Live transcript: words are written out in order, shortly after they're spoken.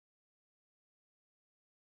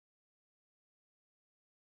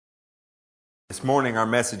This morning our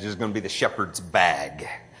message is going to be the shepherd's bag.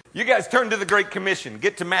 You guys turn to the Great Commission.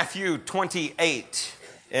 Get to Matthew 28.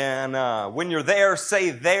 And when you're there, say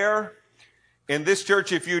there. In this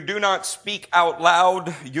church, if you do not speak out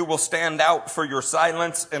loud, you will stand out for your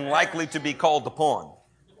silence and likely to be called upon.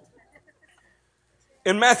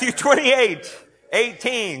 In Matthew 28,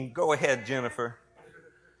 18. Go ahead, Jennifer.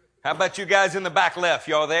 How about you guys in the back left?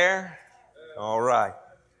 Y'all there? All right.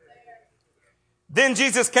 Then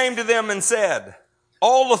Jesus came to them and said,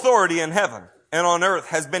 all authority in heaven and on earth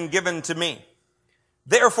has been given to me.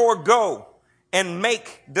 Therefore go and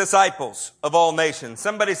make disciples of all nations.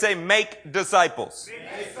 Somebody say, make disciples.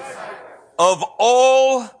 Make disciples. Of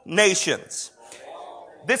all nations.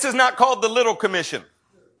 This is not called the Little Commission.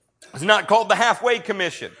 It's not called the Halfway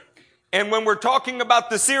Commission. And when we're talking about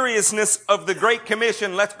the seriousness of the Great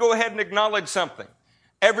Commission, let's go ahead and acknowledge something.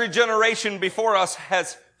 Every generation before us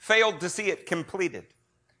has failed to see it completed.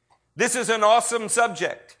 This is an awesome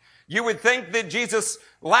subject. You would think that Jesus'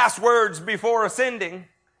 last words before ascending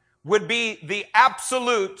would be the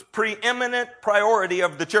absolute preeminent priority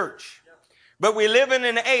of the church. But we live in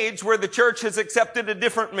an age where the church has accepted a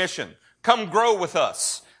different mission. Come grow with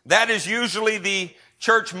us. That is usually the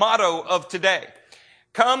church motto of today.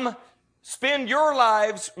 Come spend your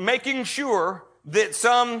lives making sure that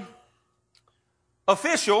some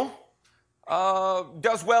official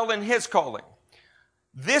does well in his calling.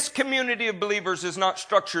 This community of believers is not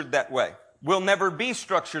structured that way. Will never be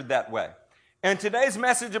structured that way. And today's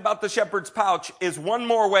message about the shepherd's pouch is one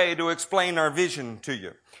more way to explain our vision to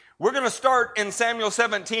you. We're going to start in Samuel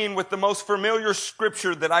 17 with the most familiar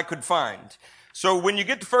scripture that I could find. So when you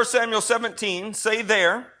get to 1 Samuel 17, say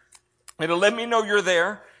there. It'll let me know you're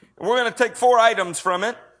there. We're going to take 4 items from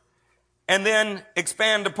it and then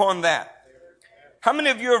expand upon that. How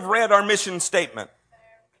many of you have read our mission statement?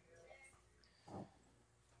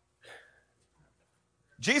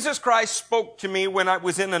 Jesus Christ spoke to me when I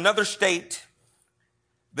was in another state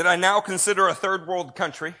that I now consider a third world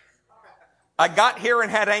country. I got here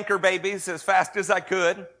and had anchor babies as fast as I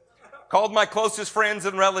could, called my closest friends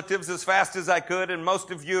and relatives as fast as I could, and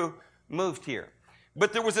most of you moved here.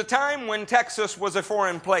 But there was a time when Texas was a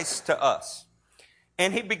foreign place to us.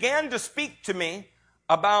 And he began to speak to me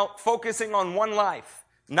about focusing on one life,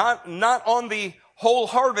 not on the whole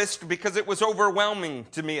harvest because it was overwhelming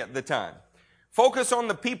to me at the time. Focus on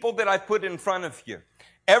the people that I put in front of you.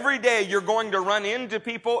 Every day you're going to run into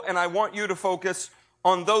people and I want you to focus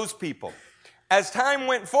on those people. As time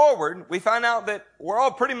went forward, we found out that we're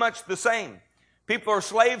all pretty much the same. People are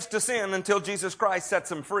slaves to sin until Jesus Christ sets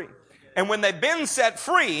them free. And when they've been set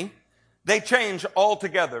free, they change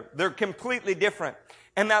altogether. They're completely different.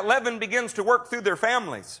 And that leaven begins to work through their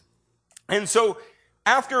families. And so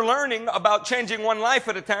after learning about changing one life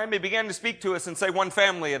at a time, he began to speak to us and say one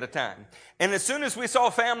family at a time. And as soon as we saw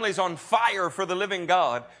families on fire for the living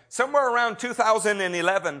God, somewhere around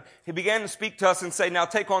 2011, he began to speak to us and say, now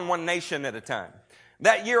take on one nation at a time.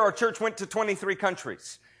 That year, our church went to 23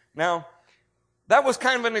 countries. Now, that was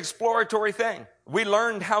kind of an exploratory thing. We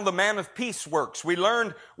learned how the man of peace works. We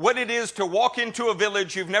learned what it is to walk into a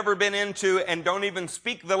village you've never been into and don't even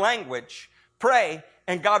speak the language, pray,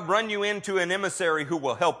 and God run you into an emissary who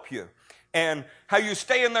will help you. And how you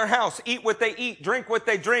stay in their house, eat what they eat, drink what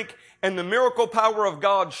they drink, and the miracle power of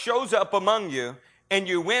God shows up among you, and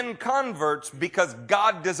you win converts because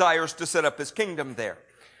God desires to set up his kingdom there.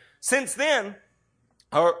 Since then,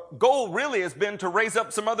 our goal really has been to raise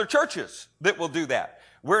up some other churches that will do that.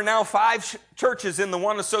 We're now 5 churches in the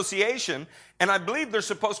one association, and I believe there's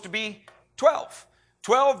supposed to be 12.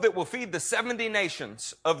 12 that will feed the 70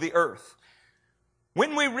 nations of the earth.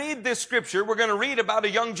 When we read this scripture, we're going to read about a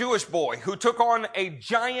young Jewish boy who took on a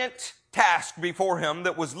giant task before him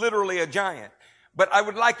that was literally a giant. But I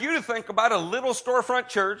would like you to think about a little storefront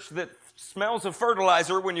church that smells of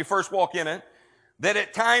fertilizer when you first walk in it, that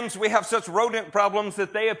at times we have such rodent problems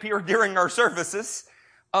that they appear during our services,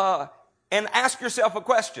 and ask yourself a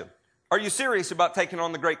question. Are you serious about taking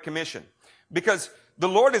on the Great Commission? Because the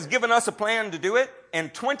Lord has given us a plan to do it,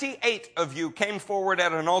 and 28 of you came forward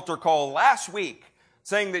at an altar call last week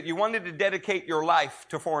saying that you wanted to dedicate your life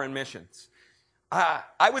to foreign missions.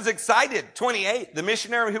 I was excited. 28. The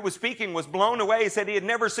missionary who was speaking was blown away. He said he had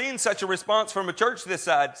never seen such a response from a church this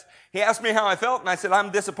size. He asked me how I felt, and I said,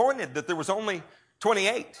 I'm disappointed that there was only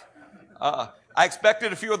 28. I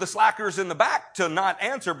expected a few of the slackers in the back to not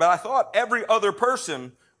answer, but I thought every other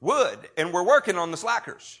person would, and we're working on the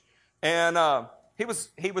slackers. And he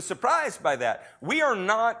was surprised by that. We are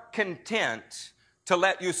not content to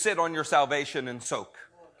let you sit on your salvation and soak.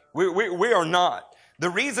 We are not. The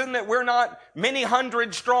reason that we're not many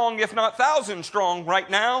hundred strong, if not thousand strong right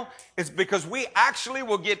now, is because we actually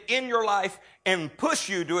will get in your life and push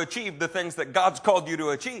you to achieve the things that God's called you to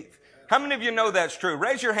achieve. How many of you know that's true?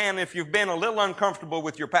 Raise your hand if you've been a little uncomfortable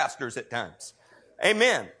with your pastors at times.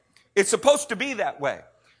 Amen. It's supposed to be that way.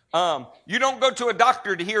 You don't go to a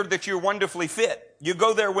doctor to hear that you're wonderfully fit. You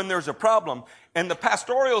go there when there's a problem. And the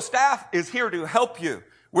pastoral staff is here to help you.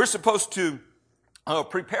 We're supposed to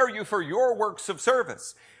prepare you for your works of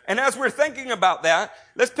service. And as we're thinking about that,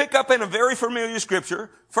 let's pick up in a very familiar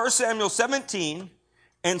scripture, 1 Samuel 17,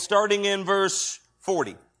 and starting in verse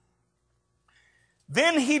 40.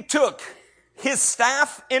 Then he took his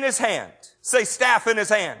staff in his hand. Say staff in his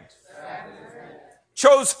hand.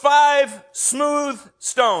 Chose 5 smooth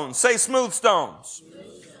stones. Say smooth stones.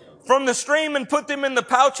 From the stream and put them in the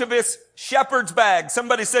pouch of his shepherd's bag.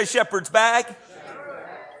 Somebody say shepherd's bag.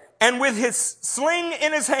 And with his sling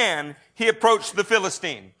in his hand, he approached the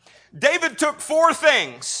Philistine. David took 4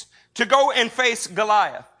 things to go and face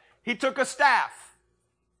Goliath. He took a staff.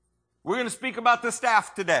 We're going to speak about the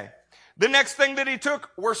staff today. The next thing that he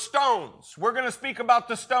took were stones. We're going to speak about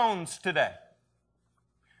the stones today.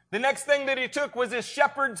 The next thing that he took was his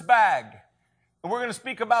shepherd's bag. And we're going to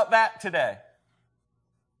speak about that today.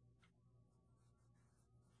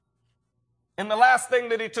 And the last thing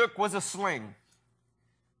that he took was a sling.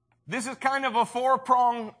 This is kind of a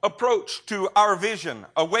 4-pronged approach to our vision,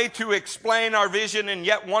 a way to explain our vision in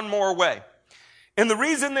yet one more way. And the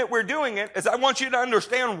reason that we're doing it is I want you to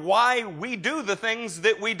understand why we do the things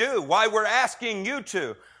that we do, why we're asking you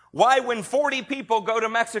to, why when 40 people go to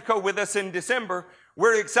Mexico with us in December,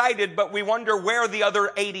 we're excited, but we wonder where the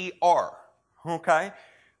other 80 are, okay?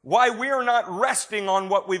 Why we are not resting on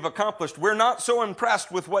what we've accomplished. We're not so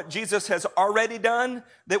impressed with what Jesus has already done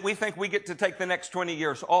that we think we get to take the next 20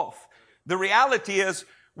 years off. The reality is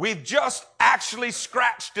we've just actually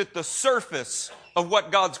scratched at the surface of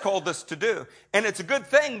what God's called us to do. And it's a good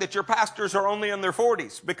thing that your pastors are only in their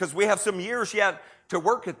 40s because we have some years yet to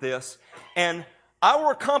work at this. And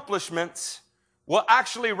our accomplishments will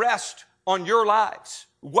actually rest on your lives,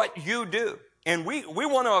 what you do. And we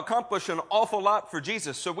want to accomplish an awful lot for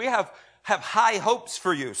Jesus. So we have high hopes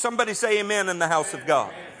for you. Somebody say amen in the house of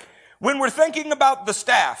God. When we're thinking about the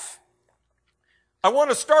staff, I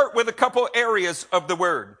want to start with a couple areas of the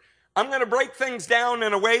word. I'm going to break things down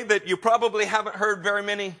in a way that you probably haven't heard very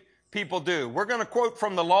many people do. We're going to quote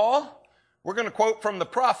from the law. We're going to quote from the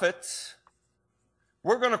prophets.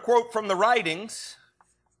 We're going to quote from the writings.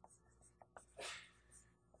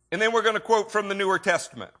 And then we're going to quote from the Newer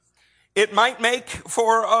Testament. It might make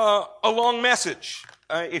for a long message.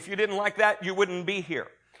 If you didn't like that, you wouldn't be here.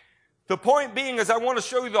 The point being is I want to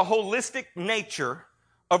show you the holistic nature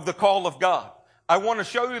of the call of God. I want to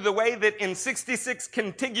show you the way that in 66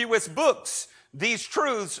 contiguous books, these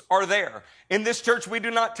truths are there. In this church, we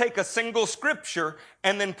do not take a single scripture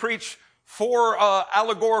and then preach 4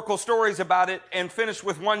 allegorical stories about it and finish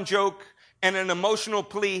with one joke and an emotional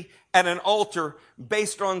plea at an altar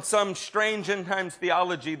based on some strange end times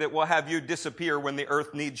theology that will have you disappear when the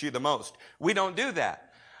earth needs you the most. We don't do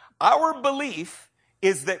that. Our belief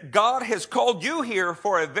is that God has called you here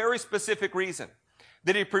for a very specific reason,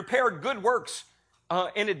 that he prepared good works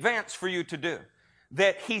in advance for you to do,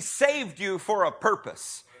 that he saved you for a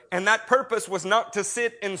purpose. And that purpose was not to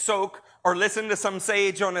sit and soak or listen to some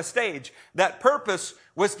sage on a stage. That purpose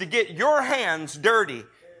was to get your hands dirty,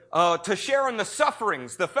 to share in the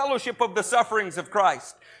sufferings, the fellowship of the sufferings of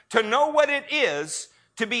Christ, to know what it is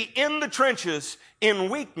to be in the trenches in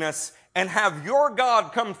weakness and have your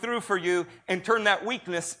God come through for you and turn that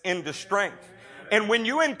weakness into strength. And when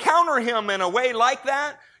you encounter him in a way like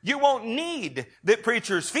that, you won't need that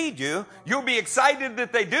preachers feed you. You'll be excited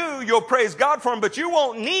that they do. You'll praise God for them, but you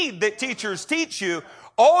won't need that teachers teach you.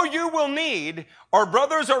 All you will need are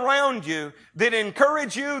brothers around you that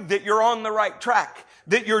encourage you that you're on the right track,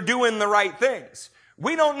 that you're doing the right things.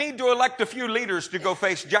 We don't need to elect a few leaders to go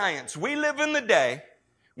face giants. We live in the day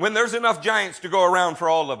when there's enough giants to go around for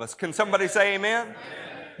all of us. Can somebody say amen?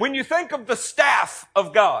 Amen. When you think of the staff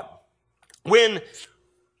of God, when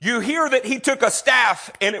you hear that he took a staff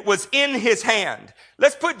and it was in his hand.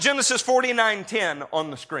 Let's put Genesis 49:10 on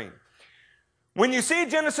the screen. When you see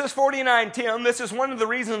Genesis 49:10, this is one of the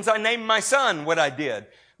reasons I named my son what I did.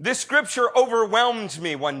 This scripture overwhelmed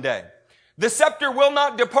me one day. The scepter will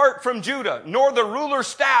not depart from Judah, nor the ruler's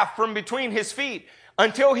staff from between his feet,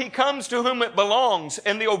 until he comes to whom it belongs,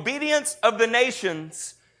 and the obedience of the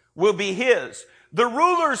nations will be his. The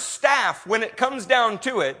ruler's staff, when it comes down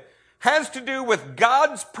to it, has to do with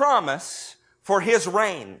God's promise for his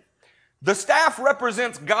reign. The staff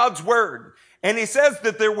represents God's word. And he says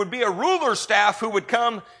that there would be a ruler staff who would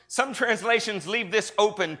come. Some translations leave this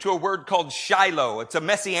open to a word called Shiloh. It's a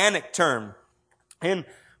messianic term. And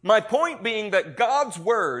my point being that God's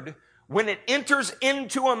word, when it enters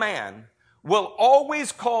into a man, will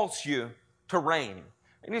always cause you to reign.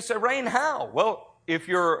 And you say, reign how? Well, if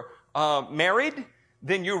you're married,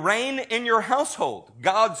 then you reign in your household.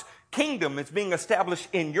 God's kingdom is being established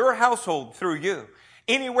in your household through you.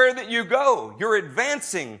 Anywhere that you go, you're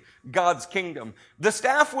advancing God's kingdom. The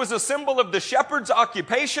staff was a symbol of the shepherd's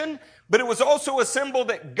occupation, but it was also a symbol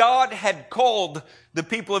that God had called the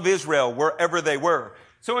people of Israel wherever they were.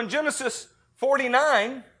 So in Genesis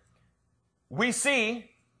 49, we see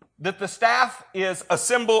that the staff is a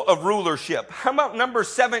symbol of rulership. How about number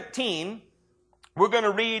 17? We're going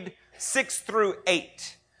to read 6 through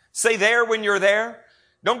 8. Say there when you're there.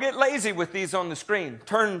 Don't get lazy with these on the screen.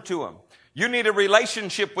 Turn to them. You need a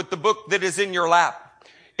relationship with the book that is in your lap.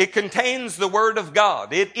 It contains the Word of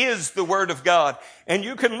God. It is the Word of God. And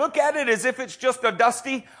you can look at it as if it's just a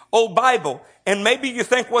dusty old Bible. And maybe you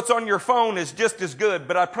think what's on your phone is just as good,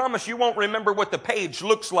 but I promise you won't remember what the page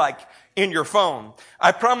looks like in your phone.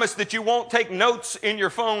 I promise that you won't take notes in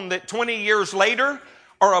your phone that 20 years later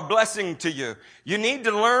are a blessing to you. You need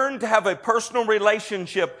to learn to have a personal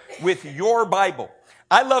relationship with your Bible.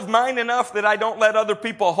 I love mine enough that I don't let other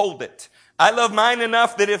people hold it. I love mine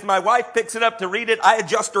enough that if my wife picks it up to read it, I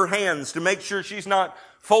adjust her hands to make sure she's not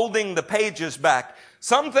folding the pages back.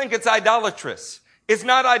 Some think it's idolatrous. It's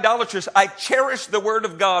not idolatrous. I cherish the Word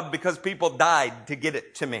of God because people died to get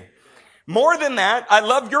it to me. More than that, I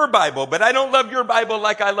love your Bible, but I don't love your Bible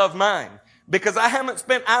like I love mine because I haven't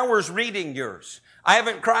spent hours reading yours. I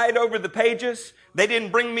haven't cried over the pages. They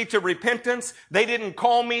didn't bring me to repentance. They didn't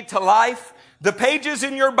call me to life. The pages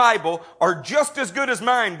in your Bible are just as good as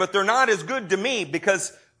mine, but they're not as good to me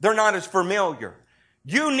because they're not as familiar.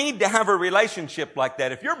 You need to have a relationship like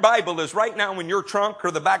that. If your Bible is right now in your trunk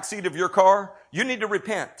or the back seat of your car, you need to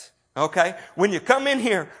repent. Okay? When you come in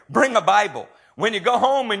here, bring a Bible. When you go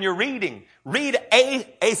home and you're reading, read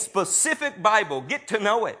a specific Bible. Get to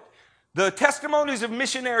know it. The testimonies of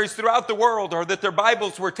missionaries throughout the world are that their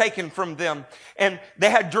Bibles were taken from them and they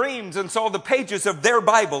had dreams and saw the pages of their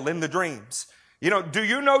Bible in the dreams. You know, do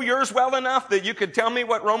you know yours well enough that you could tell me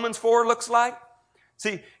what Romans 4 looks like?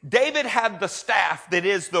 See, David had the staff that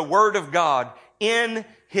is the Word of God in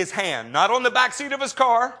his hand, not on the back seat of his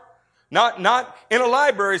car, not in a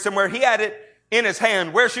library somewhere. He had it in his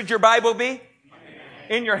hand. Where should your Bible be?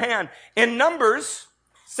 In your hand. In Numbers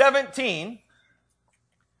 17,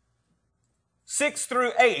 6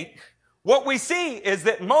 through 8, what we see is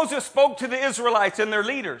that Moses spoke to the Israelites and their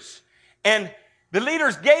leaders. And the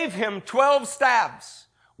leaders gave him 12 staffs,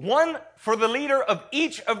 one for the leader of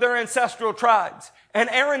each of their ancestral tribes. And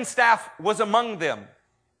Aaron's staff was among them.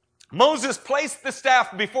 Moses placed the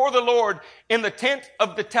staff before the Lord in the tent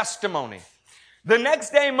of the testimony. The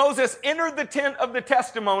next day, Moses entered the tent of the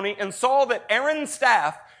testimony and saw that Aaron's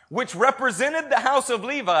staff, which represented the house of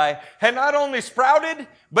Levi, had not only sprouted,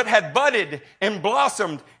 but had budded and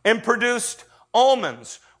blossomed and produced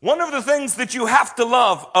almonds. One of the things that you have to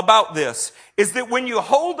love about this is that when you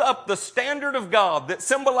hold up the standard of God that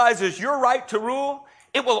symbolizes your right to rule,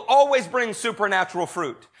 it will always bring supernatural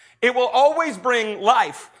fruit. It will always bring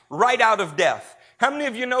life right out of death. How many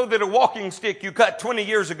of you know that a walking stick you cut 20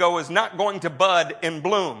 years ago is not going to bud and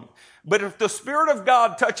bloom? But if the Spirit of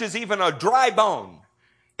God touches even a dry bone,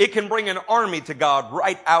 it can bring an army to God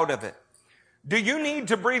right out of it. Do you need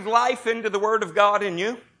to breathe life into the Word of God in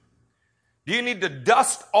you? Do you need to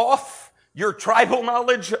dust off your tribal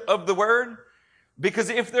knowledge of the Word? Because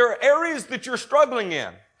if there are areas that you're struggling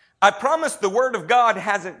in, I promise the Word of God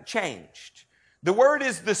hasn't changed. The Word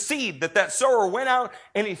is the seed that sower went out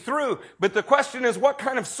and he threw. But the question is, what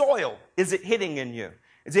kind of soil is it hitting in you?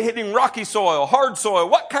 Is it hitting rocky soil, hard soil?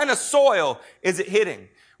 What kind of soil is it hitting?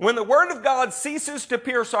 When the Word of God ceases to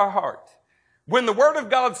pierce our heart, when the Word of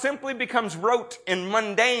God simply becomes rote and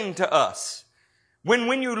mundane to us,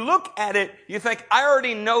 when you look at it, you think, I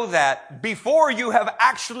already know that before you have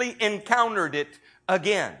actually encountered it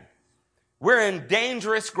again. We're in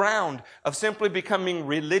dangerous ground of simply becoming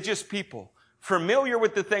religious people, familiar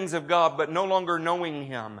with the things of God, but no longer knowing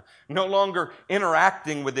Him, no longer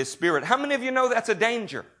interacting with His Spirit. How many of you know that's a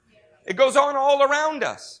danger? It goes on all around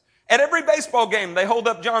us. At every baseball game, they hold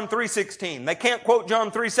up John 3:16. They can't quote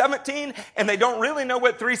John 3:17, and they don't really know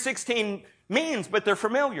what 3:16 means, but they're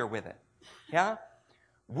familiar with it. Yeah?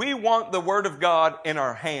 We want the Word of God in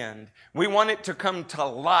our hand. We want it to come to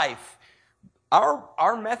life.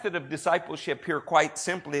 Our method of discipleship here, quite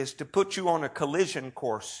simply, is to put you on a collision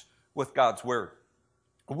course with God's Word.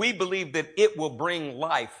 We believe that it will bring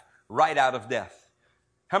life right out of death.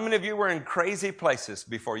 How many of you were in crazy places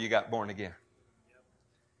before you got born again?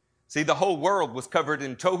 See, the whole world was covered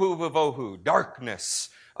in tohu vavohu, darkness,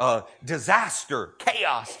 disaster,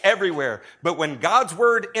 chaos everywhere. But when God's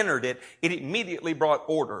word entered it, it immediately brought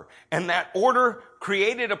order. And that order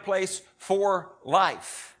created a place for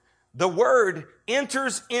life. The word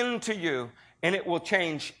enters into you and it will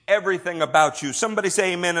change everything about you. Somebody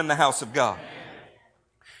say amen in the house of God.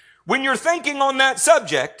 When you're thinking on that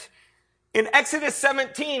subject, in Exodus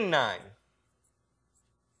 17:9,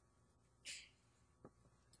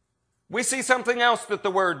 we see something else that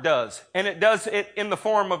the word does, and it does it in the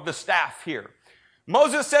form of the staff here.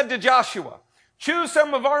 Moses said to Joshua, choose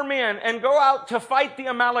some of our men and go out to fight the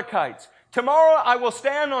Amalekites. Tomorrow I will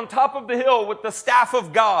stand on top of the hill with the staff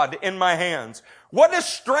of God in my hands. What a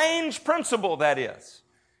strange principle that is.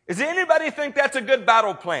 Does anybody think that's a good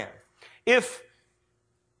battle plan? If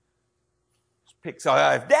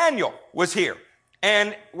Daniel was here,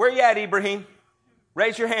 and where you at, Ibrahim?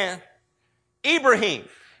 Raise your hand. Ibrahim,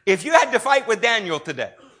 if you had to fight with Daniel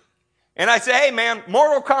today, and I say, hey man,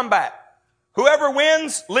 mortal combat, whoever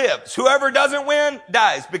wins, lives. Whoever doesn't win,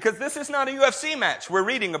 dies. Because this is not a UFC match we're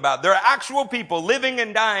reading about. There are actual people living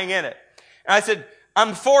and dying in it. And I said,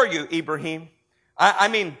 I'm for you, Ibrahim.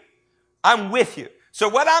 I'm with you. So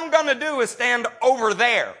what I'm going to do is stand over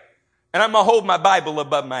there, and I'm going to hold my Bible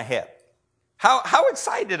above my head. How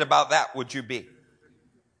excited about that would you be?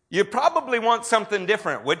 You probably want something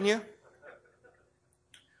different, wouldn't you?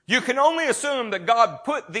 You can only assume that God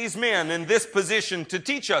put these men in this position to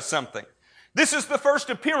teach us something. This is the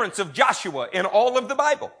first appearance of Joshua in all of the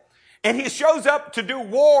Bible. And he shows up to do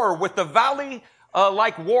war with the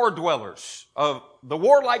valley-like war dwellers, the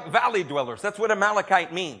warlike valley dwellers. That's what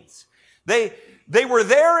Amalekite means. They were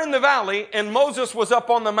there in the valley, and Moses was up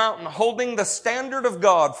on the mountain holding the standard of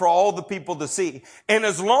God for all the people to see. And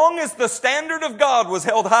as long as the standard of God was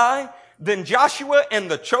held high, then Joshua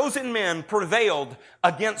and the chosen men prevailed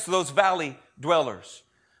against those valley dwellers.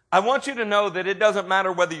 I want you to know that it doesn't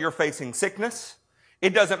matter whether you're facing sickness.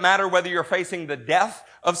 It doesn't matter whether you're facing the death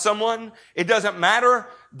of someone. It doesn't matter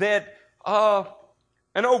that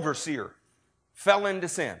an overseer fell into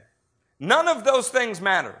sin. None of those things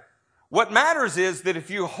matter. What matters is that if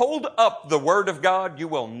you hold up the Word of God, you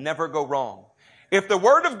will never go wrong. If the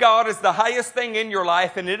Word of God is the highest thing in your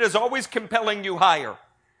life, and it is always compelling you higher,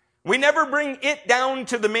 we never bring it down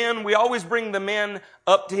to the men. We always bring the men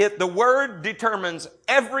up to it. The Word determines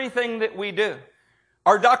everything that we do.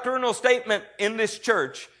 Our doctrinal statement in this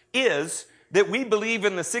church is that we believe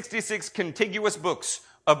in the 66 contiguous books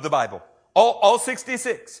of the Bible. All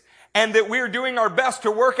 66. And that we're doing our best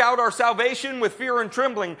to work out our salvation with fear and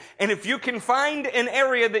trembling. And if you can find an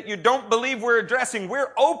area that you don't believe we're addressing,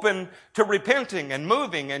 we're open to repenting and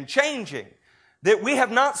moving and changing. That we have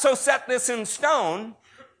not so set this in stone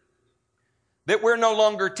that we're no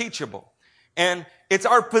longer teachable. And it's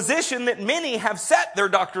our position that many have set their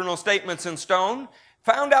doctrinal statements in stone,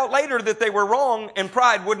 found out later that they were wrong, and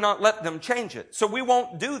pride would not let them change it. So we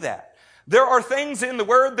won't do that. There are things in the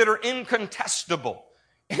Word that are incontestable.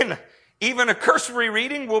 And even a cursory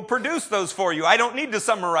reading will produce those for you. I don't need to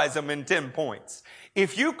summarize them in 10 points.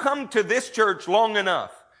 If you come to this church long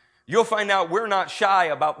enough, you'll find out we're not shy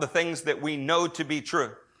about the things that we know to be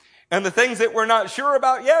true. And the things that we're not sure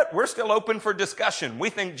about yet, we're still open for discussion. We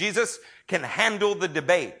think Jesus can handle the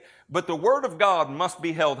debate. But the Word of God must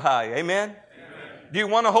be held high. Amen? Amen. Do you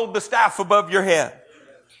want to hold the staff above your head?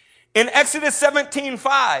 In Exodus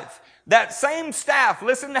 17:5, that same staff,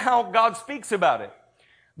 listen to how God speaks about it.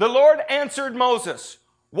 The Lord answered Moses,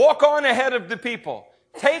 walk on ahead of the people.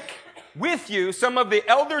 Take with you some of the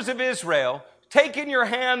elders of Israel. Take in your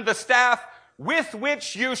hand the staff with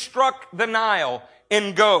which you struck the Nile,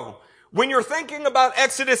 and go. When you're thinking about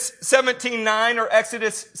Exodus 17:9 or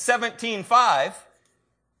Exodus 17:5,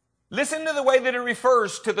 listen to the way that it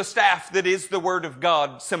refers to the staff that is the Word of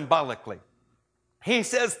God symbolically. He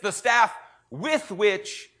says the staff with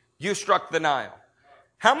which you struck the Nile.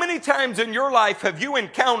 How many times in your life have you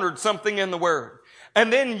encountered something in the Word?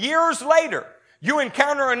 And then years later, you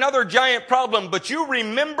encounter another giant problem, but you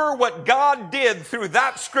remember what God did through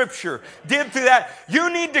that scripture, did through that.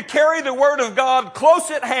 You need to carry the Word of God close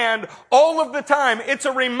at hand all of the time. It's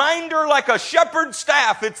a reminder like a shepherd's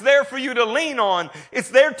staff. It's there for you to lean on. It's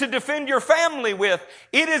there to defend your family with.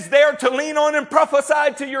 It is there to lean on and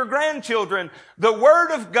prophesy to your grandchildren. The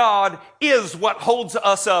Word of God is what holds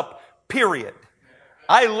us up, period.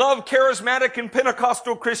 I love charismatic and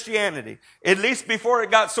Pentecostal Christianity, at least before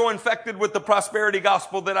it got so infected with the prosperity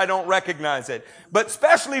gospel that I don't recognize it. But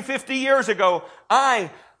especially 50 years ago, I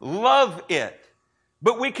love it.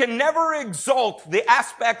 But we can never exalt the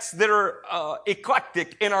aspects that are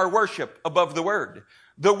eclectic in our worship above the Word.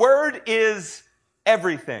 The Word is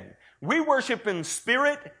everything. We worship in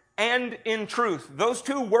spirit and in truth. Those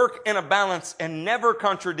two work in a balance and never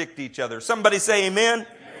contradict each other. Somebody say amen. Amen.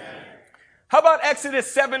 How about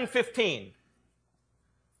Exodus 7:15?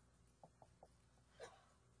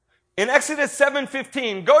 In Exodus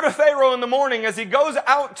 7:15, go to Pharaoh in the morning as he goes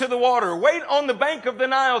out to the water. Wait on the bank of the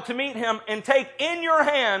Nile to meet him and take in your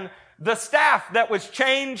hand the staff that was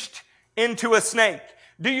changed into a snake.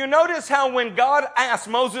 Do you notice how when God asked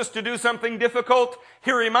Moses to do something difficult,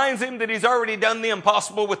 he reminds him that he's already done the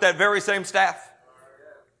impossible with that very same staff?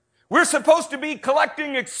 We're supposed to be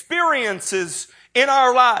collecting experiences in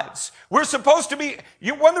our lives. We're supposed to be,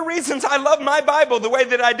 one of the reasons I love my Bible the way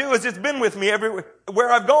that I do is it's been with me everywhere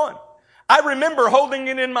I've gone. I remember holding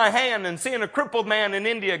it in my hand and seeing a crippled man in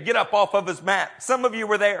India get up off of his mat. Some of you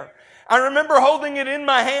were there. I remember holding it in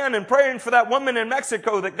my hand and praying for that woman in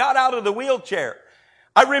Mexico that got out of the wheelchair.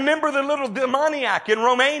 I remember the little demoniac in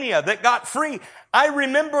Romania that got free. I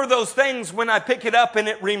remember those things when I pick it up and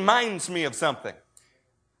it reminds me of something.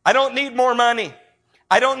 I don't need more money.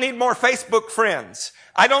 I don't need more Facebook friends.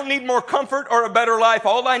 I don't need more comfort or a better life.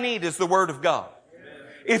 All I need is the Word of God. Amen.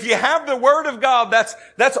 If you have the Word of God,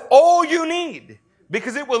 that's all you need,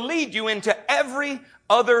 because it will lead you into every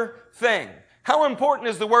other thing. How important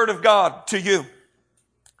is the Word of God to you?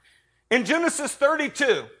 In Genesis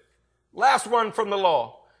 32, last one from the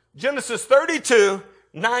law, Genesis 32,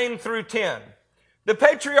 9 through 10. The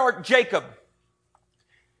patriarch Jacob,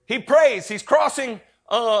 he prays, he's crossing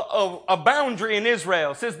a boundary in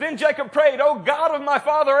Israel. It says, then Jacob prayed, O God of my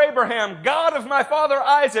father Abraham, God of my father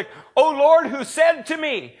Isaac, O Lord, who said to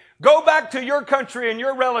me, go back to your country and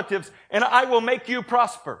your relatives, and I will make you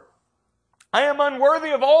prosper. I am unworthy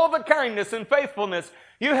of all the kindness and faithfulness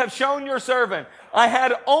you have shown your servant. I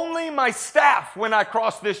had only my staff when I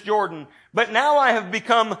crossed this Jordan, but now I have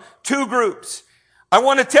become two groups. I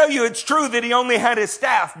want to tell you it's true that he only had his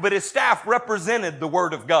staff, but his staff represented the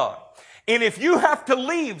Word of God. And if you have to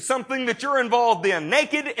leave something that you're involved in,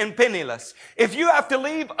 naked and penniless, if you have to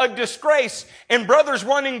leave a disgrace and brothers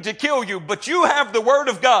wanting to kill you, but you have the Word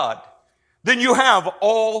of God, then you have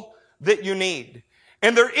all that you need.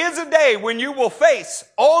 And there is a day when you will face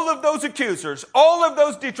all of those accusers, all of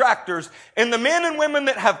those detractors, and the men and women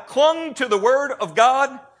that have clung to the Word of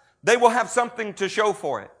God, they will have something to show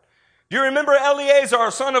for it. Do you remember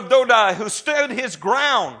Eleazar, son of Dodai, who stood his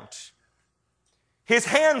ground? His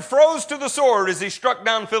hand froze to the sword as he struck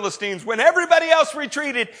down Philistines. When everybody else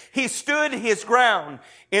retreated, he stood his ground.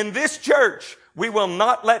 In this church, we will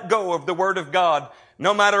not let go of the Word of God.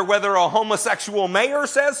 No matter whether a homosexual mayor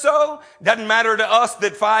says so, doesn't matter to us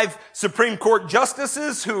that 5 Supreme Court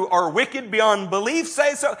justices who are wicked beyond belief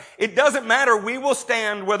say so. It doesn't matter. We will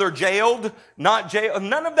stand whether jailed, not jailed.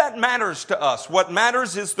 None of that matters to us. What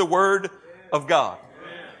matters is the Word of God.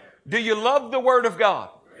 Do you love the Word of God?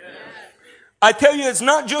 I tell you, it's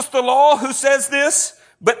not just the law who says this,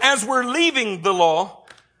 but as we're leaving the law,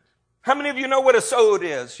 how many of you know what a sod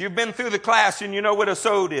is? You've been through the class and you know what a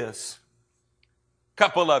sod is.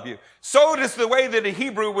 Couple of you. Sod is the way that a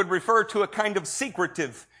Hebrew would refer to a kind of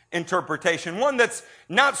secretive interpretation, one that's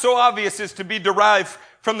not so obvious as to be derived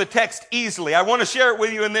from the text easily. I want to share it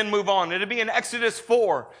with you and then move on. It'll be in Exodus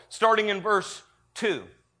 4, starting in verse 2.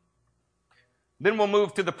 Then we'll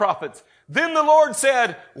move to the prophets. Then the Lord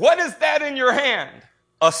said, what is that in your hand?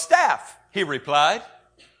 A staff, he replied.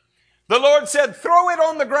 The Lord said, throw it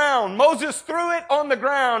on the ground. Moses threw it on the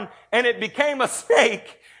ground and it became a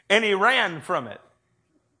snake and he ran from it.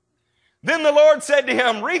 Then the Lord said to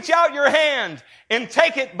him, reach out your hand and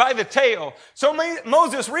take it by the tail. So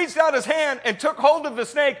Moses reached out his hand and took hold of the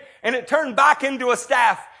snake and it turned back into a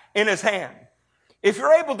staff in his hand. If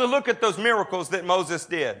you're able to look at those miracles that Moses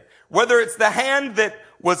did, whether it's the hand that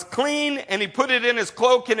was clean and he put it in his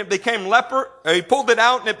cloak and it became he pulled it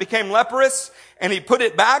out and it became leprous and he put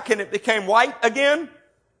it back and it became white again,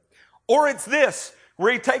 or it's this,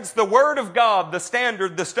 where he takes the Word of God, the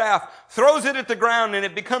standard, the staff, throws it at the ground and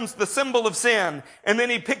it becomes the symbol of sin, and then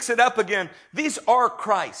he picks it up again. These are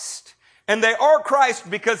Christ. And they are Christ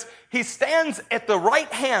because he stands at the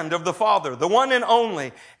right hand of the Father, the one and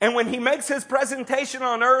only. And when he makes his presentation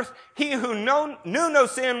on earth, he who knew no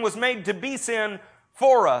sin was made to be sin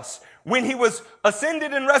for us. When he was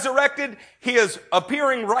ascended and resurrected, he is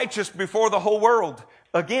appearing righteous before the whole world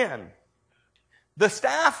again. The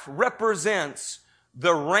staff represents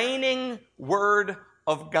the reigning Word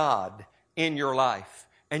of God in your life,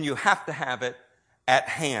 and you have to have it at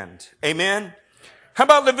hand. Amen? How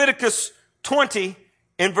about Leviticus 20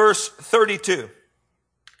 in verse 32?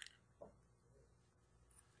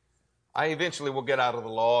 I eventually will get out of the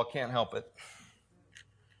law. I can't help it.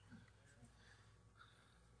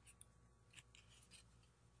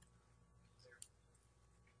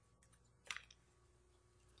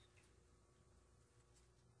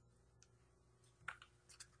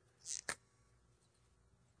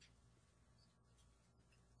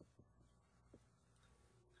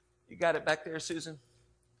 You got it back there, Susan?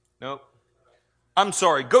 Nope. I'm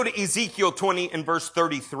sorry. Go to Ezekiel 20 and verse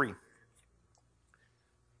 33.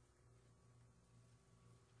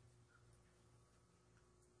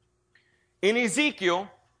 In Ezekiel,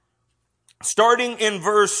 starting in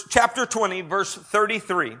chapter 20, verse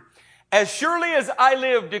 33, as surely as I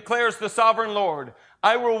live, declares the sovereign Lord,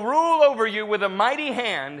 I will rule over you with a mighty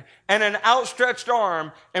hand and an outstretched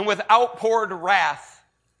arm and with outpoured wrath.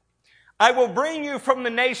 I will bring you from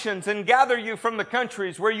the nations and gather you from the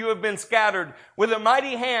countries where you have been scattered with a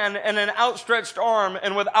mighty hand and an outstretched arm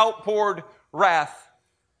and with outpoured wrath.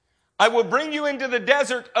 I will bring you into the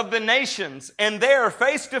desert of the nations, and there,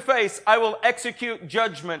 face to face, I will execute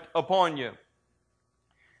judgment upon you.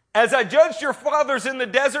 As I judged your fathers in the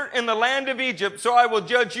desert in the land of Egypt, so I will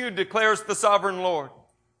judge you, declares the sovereign Lord.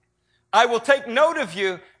 I will take note of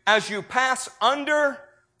you as you pass under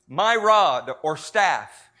my rod or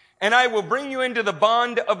staff, and I will bring you into the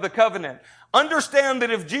bond of the covenant. Understand that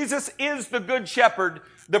if Jesus is the good shepherd,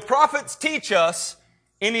 the prophets teach us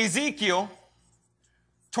in Ezekiel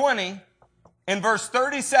 20 and verse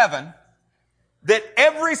 37 that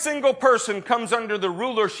every single person comes under the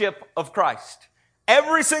rulership of Christ.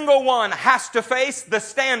 Every single one has to face the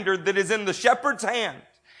standard that is in the shepherd's hand.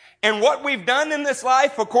 And what we've done in this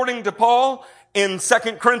life, according to Paul in 2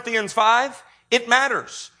 Corinthians 5, it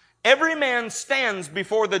matters. Every man stands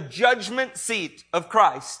before the judgment seat of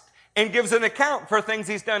Christ and gives an account for things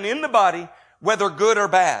he's done in the body, whether good or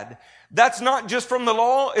bad. That's not just from the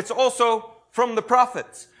law, it's also from the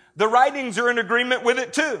prophets. The writings are in agreement with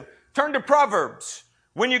it too. Turn to Proverbs.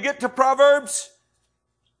 When you get to Proverbs,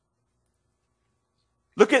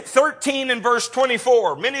 look at 13 and verse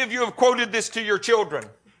 24. Many of you have quoted this to your children.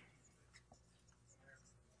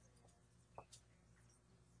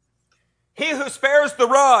 He who spares the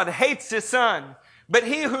rod hates his son, but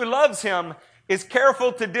he who loves him is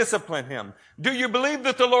careful to discipline him. Do you believe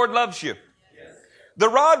that the Lord loves you? Yes. The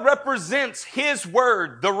rod represents his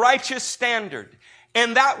word, the righteous standard.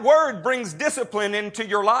 And that word brings discipline into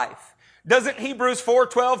your life. Doesn't Hebrews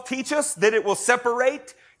 4:12 teach us that it will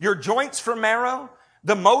separate your joints from marrow,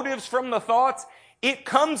 the motives from the thoughts? It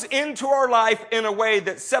comes into our life in a way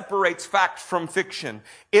that separates fact from fiction.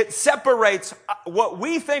 It separates what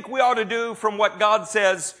we think we ought to do from what God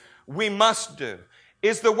says we must do.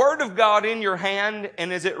 Is the word of God in your hand,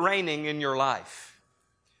 and is it reigning in your life?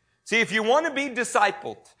 See, if you want to be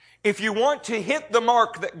discipled, if you want to hit the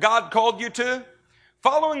mark that God called you to,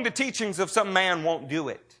 following the teachings of some man won't do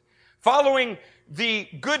it. Following the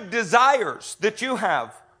good desires that you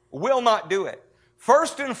have will not do it.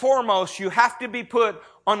 First and foremost, you have to be put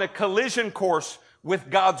on a collision course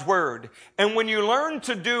with God's word. And when you learn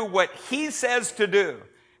to do what he says to do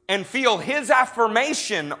and feel his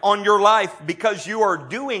affirmation on your life because you are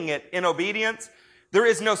doing it in obedience, there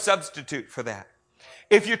is no substitute for that.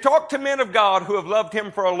 If you talk to men of God who have loved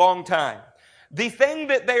him for a long time, the thing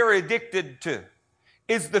that they are addicted to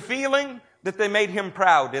is the feeling that they made him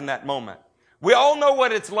proud in that moment. We all know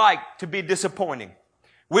what it's like to be disappointing.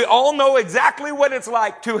 We all know exactly what it's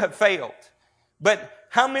like to have failed. But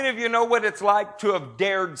how many of you know what it's like to have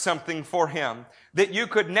dared something for him that you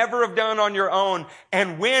could never have done on your own?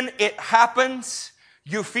 And when it happens,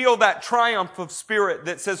 you feel that triumph of spirit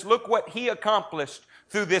that says, look what he accomplished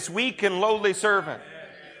through this weak and lowly servant.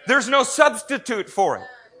 There's no substitute for it.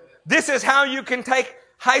 This is how you can take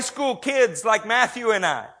high school kids like Matthew and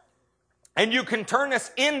I, and you can turn us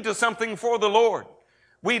into something for the Lord.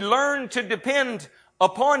 We learn to depend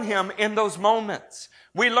upon him in those moments.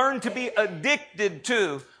 We learn to be addicted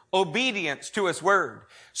to obedience to his word.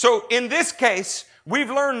 So in this case, we've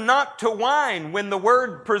learned not to whine when the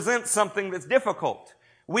word presents something that's difficult.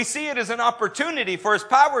 We see it as an opportunity for his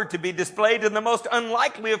power to be displayed in the most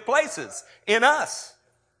unlikely of places, in us.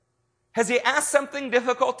 Has he asked something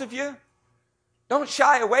difficult of you? Don't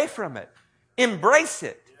shy away from it. Embrace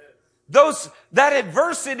it. That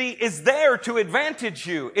adversity is there to advantage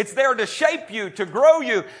you. It's there to shape you, to grow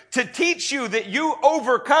you, to teach you that you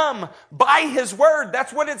overcome by his word.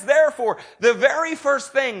 That's what it's there for. The very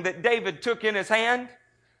first thing that David took in his hand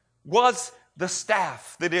was the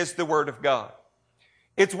staff that is the word of God.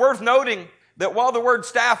 It's worth noting that while the word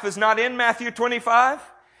staff is not in Matthew 25,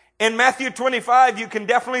 in Matthew 25 you can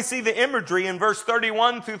definitely see the imagery in verse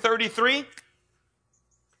 31 through 33.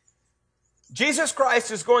 Jesus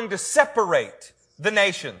Christ is going to separate the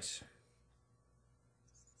nations.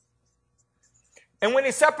 And when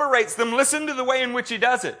he separates them, listen to the way in which he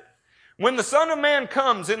does it. When the Son of Man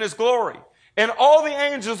comes in his glory, and all the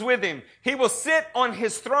angels with him, he will sit on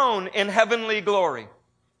his throne in heavenly glory.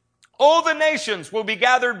 All the nations will be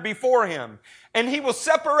gathered before him, and he will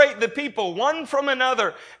separate the people one from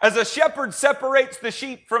another as a shepherd separates the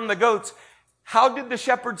sheep from the goats. How did the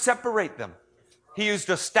shepherd separate them? He used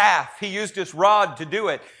a staff. He used his rod to do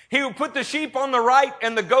it. He would put the sheep on the right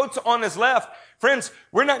and the goats on his left. Friends,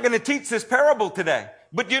 we're not going to teach this parable today.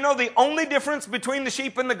 But do you know the only difference between the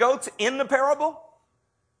sheep and the goats in the parable?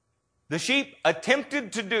 The sheep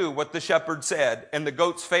attempted to do what the shepherd said, and the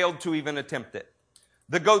goats failed to even attempt it.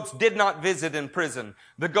 The goats did not visit in prison.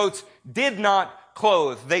 The goats did not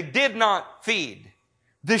clothe. They did not feed.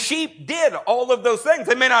 The sheep did all of those things.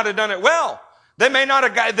 They may not have done it well. They may not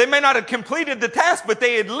have completed the task, but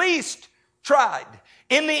they at least tried.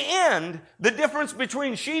 In the end, the difference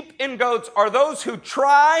between sheep and goats are those who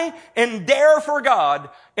try and dare for God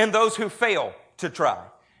and those who fail to try.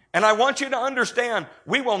 And I want you to understand,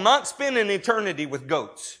 we will not spend an eternity with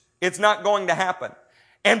goats. It's not going to happen.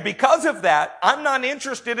 And because of that, I'm not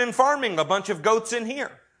interested in farming a bunch of goats in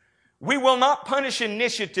here. We will not punish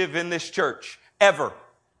initiative in this church, ever.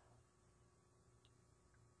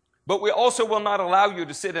 But we also will not allow you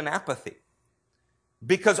to sit in apathy.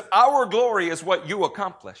 Because our glory is what you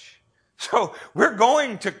accomplish. So we're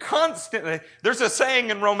going to constantly, there's a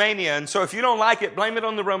saying in Romania, and so if you don't like it, blame it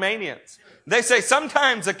on the Romanians. They say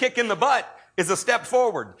sometimes a kick in the butt is a step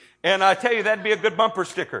forward. And I tell you, that'd be a good bumper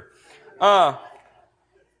sticker. The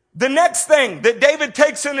next thing that David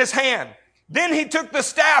takes in his hand, then he took the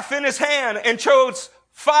staff in his hand and chose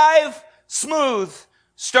 5 smooth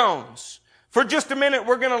stones. For just a minute,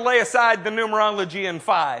 we're going to lay aside the numerology in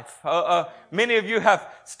 5. Many of you have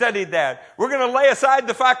studied that. We're going to lay aside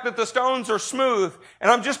the fact that the stones are smooth.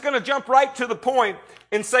 And I'm just going to jump right to the point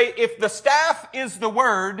and say, if the staff is the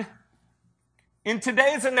word, in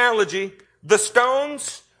today's analogy, the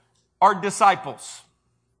stones are disciples.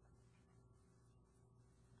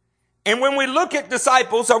 And when we look at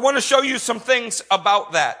disciples, I want to show you some things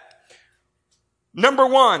about that. Number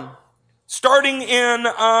 1. Starting in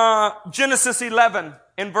Genesis 11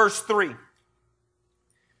 in verse 3.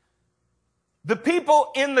 The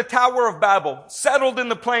people in the Tower of Babel settled in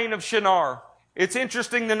the plain of Shinar. It's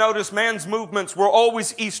interesting to notice man's movements were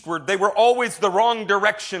always eastward. They were always the wrong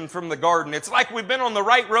direction from the garden. It's like we've been on the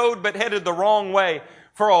right road but headed the wrong way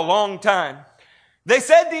for a long time. They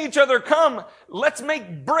said to each other, come, let's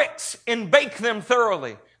make bricks and bake them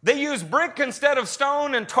thoroughly. They used brick instead of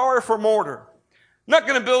stone and tar for mortar. I'm not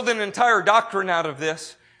going to build an entire doctrine out of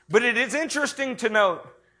this, but it is interesting to note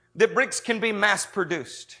that bricks can be mass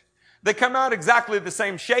produced. They come out exactly the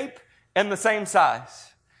same shape and the same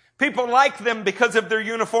size. People like them because of their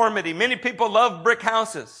uniformity. Many people love brick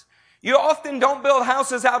houses. You often don't build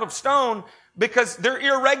houses out of stone because they're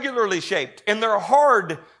irregularly shaped and they're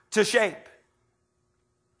hard to shape.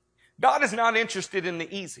 God is not interested in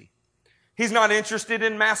the easy. He's not interested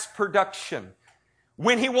in mass production.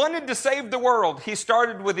 When he wanted to save the world, he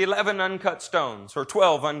started with 11 uncut stones or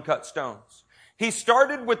 12 uncut stones. He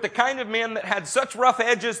started with the kind of men that had such rough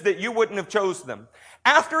edges that you wouldn't have chose them.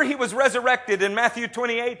 After he was resurrected in Matthew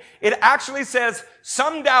 28, it actually says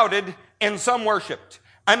some doubted and some worshiped.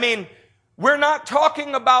 I mean, we're not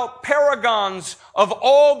talking about paragons of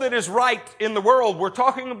all that is right in the world. We're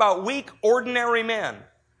talking about weak, ordinary men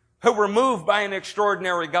who were moved by an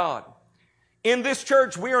extraordinary God. In this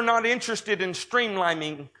church, we are not interested in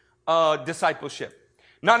streamlining discipleship.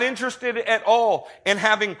 Not interested at all in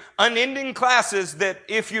having unending classes that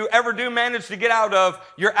if you ever do manage to get out of,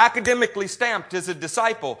 you're academically stamped as a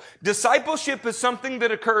disciple. Discipleship is something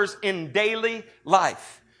that occurs in daily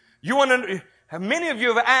life. Many of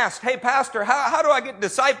you have asked, hey, pastor, how do I get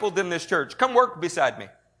discipled in this church? Come work beside me.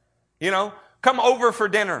 Come over for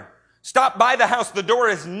dinner. Stop by the house. The door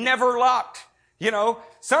is never locked.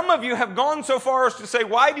 Some of you have gone so far as to say,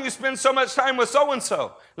 why do you spend so much time with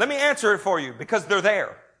so-and-so? Let me answer it for you, because they're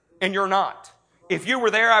there and you're not. If you were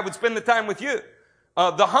there, I would spend the time with you.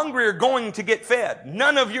 The hungry are going to get fed.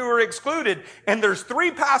 None of you are excluded. And there's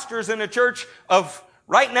 3 pastors in a church of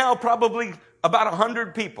right now probably about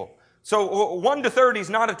 100 people. So 1 to 30 is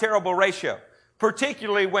not a terrible ratio,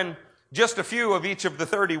 particularly when just a few of each of the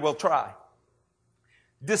 30 will try.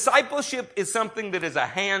 Discipleship is something that is a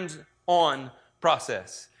hands-on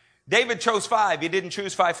process. David chose 5. He didn't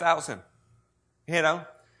choose 5,000.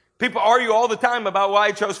 People argue all the time about why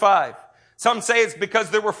he chose 5. Some say it's because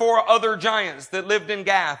there were 4 other giants that lived in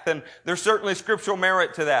Gath, and there's certainly scriptural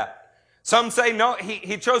merit to that. Some say no,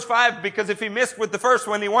 he chose 5 because if he missed with the first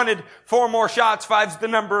one, he wanted 4 more shots. 5's the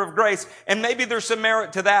number of grace. And maybe there's some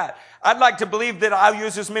merit to that. I'd like to believe that I'll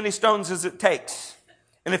use as many stones as it takes.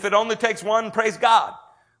 And if it only takes 1, praise God.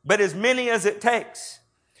 But as many as it takes.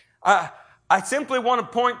 I simply want to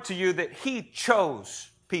point to you that he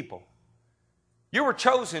chose people. You were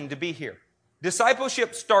chosen to be here.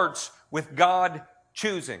 Discipleship starts with God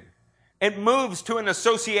choosing. It moves to an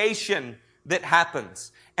association that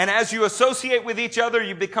happens. And as you associate with each other,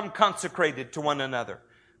 you become consecrated to one another.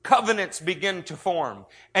 Covenants begin to form.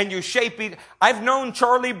 And you shape it. I've known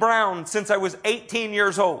Charlie Brown since I was 18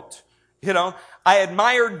 years old. You know, I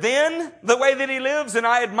admired then the way that he lives, and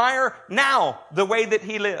I admire now the way that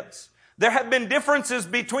he lives. There have been differences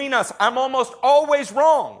between us. I'm almost always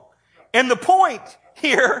wrong. And the point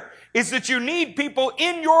here is that you need people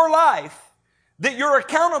in your life that you're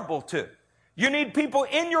accountable to. You need people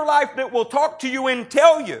in your life that will talk to you and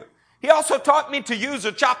tell you. He also taught me to use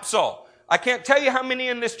a chop saw. I can't tell you how many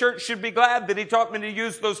in this church should be glad that he taught me to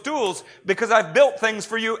use those tools, because I've built things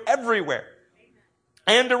for you everywhere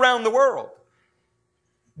and around the world.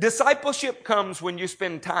 Discipleship comes when you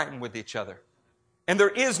spend time with each other. And there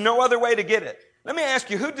is no other way to get it. Let me ask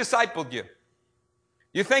you, who discipled you?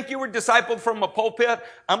 You think you were discipled from a pulpit?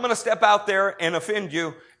 I'm going to step out there and offend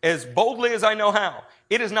you as boldly as I know how.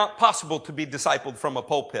 It is not possible to be discipled from a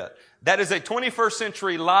pulpit. That is a 21st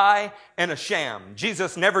century lie and a sham.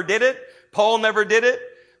 Jesus never did it. Paul never did it.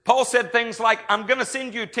 Paul said things like, I'm going to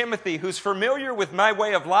send you Timothy, who's familiar with my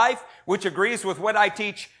way of life, which agrees with what I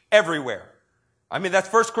teach everywhere. I mean,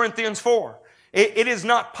 that's 1 Corinthians 4. It is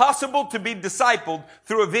not possible to be discipled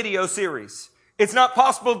through a video series. It's not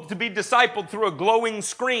possible to be discipled through a glowing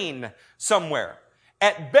screen somewhere.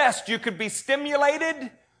 At best, you could be stimulated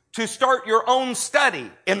to start your own study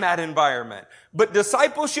in that environment. But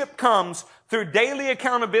discipleship comes through daily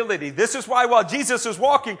accountability. This is why while Jesus is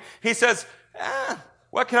walking, he says,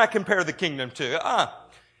 what can I compare the kingdom to?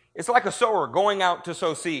 It's like a sower going out to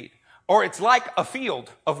sow seed. Or it's like a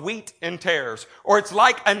field of wheat and tares. Or it's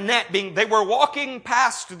like a net they were walking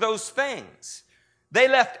past those things. They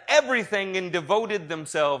left everything and devoted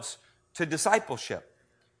themselves to discipleship.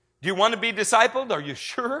 Do you want to be discipled? Are you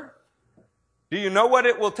sure? Do you know what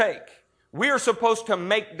it will take? We are supposed to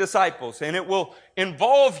make disciples, and it will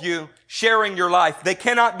involve you sharing your life. They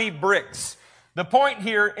cannot be bricks. The point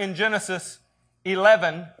here in Genesis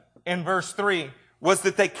 11 in verse 3 was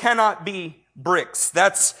that they cannot be bricks.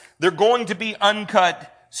 They're going to be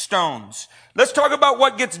uncut stones. Let's talk about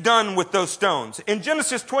what gets done with those stones. In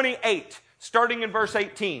Genesis 28, starting in verse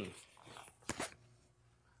 18.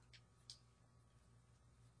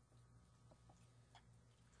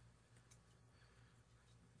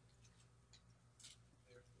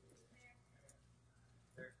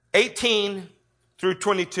 through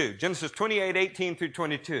 22. Genesis 28, 18 through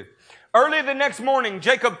 22. Early the next morning,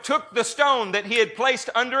 Jacob took the stone that he had placed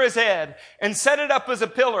under his head and set it up as a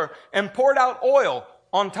pillar and poured out oil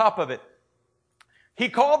on top of it. He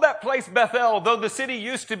called that place Bethel, though the city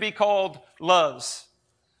used to be called Luz.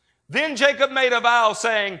 Then Jacob made a vow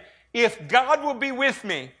saying, if God will be with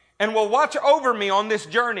me and will watch over me on this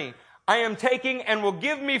journey I am taking and will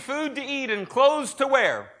give me food to eat and clothes to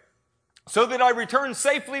wear, so that I return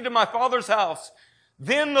safely to my father's house,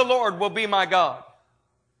 then the Lord will be my God.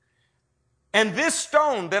 And this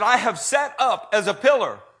stone that I have set up as a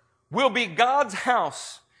pillar will be God's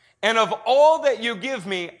house. And of all that you give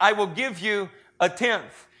me, I will give you a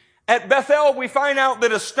tenth. At Bethel, we find out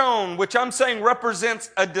that a stone, which I'm saying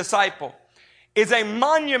represents a disciple, is a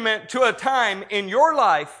monument to a time in your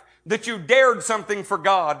life that you dared something for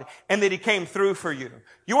God and that He came through for you.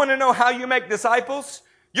 You want to know how you make disciples?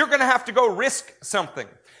 You're going to have to go risk something.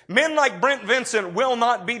 Men like Brent Vincent will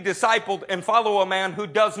not be discipled and follow a man who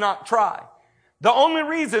does not try. The only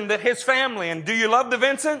reason that his family, and do you love the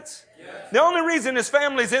Vincents? Yes. The only reason his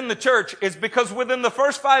family's in the church is because within the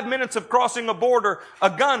first 5 minutes of crossing a border, a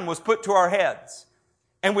gun was put to our heads.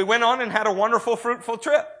 And we went on and had a wonderful, fruitful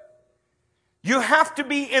trip. You have to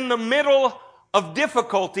be in the middle of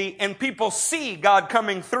difficulty and people see God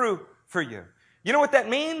coming through for you. You know what that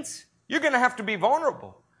means? You're going to have to be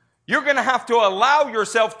vulnerable. You're going to have to allow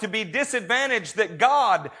yourself to be disadvantaged that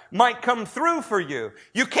God might come through for you.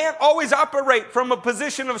 You can't always operate from a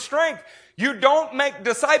position of strength. You don't make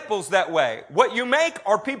disciples that way. What you make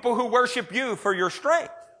are people who worship you for your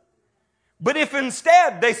strength. But if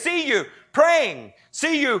instead they see you praying,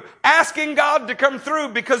 see you asking God to come through,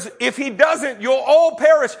 because if He doesn't, you'll all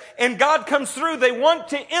perish, and God comes through, they want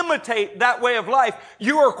to imitate that way of life.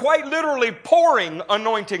 You are quite literally pouring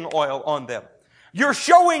anointing oil on them. You're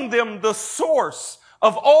showing them the source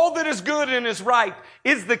of all that is good and is right,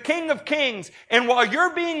 is the King of Kings. And while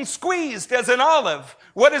you're being squeezed as an olive,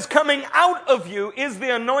 what is coming out of you is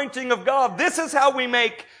the anointing of God. This is how we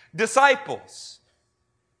make disciples.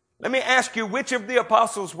 Let me ask you, which of the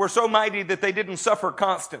apostles were so mighty that they didn't suffer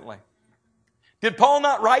constantly? Did Paul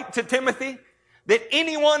not write to Timothy that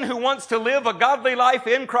anyone who wants to live a godly life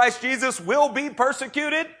in Christ Jesus will be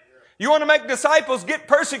persecuted? You want to make disciples, get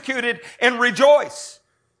persecuted and rejoice.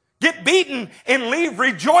 Get beaten and leave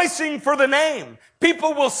rejoicing for the name.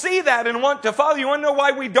 People will see that and want to follow. You want to know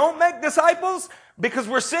why we don't make disciples? Because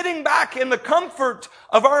we're sitting back in the comfort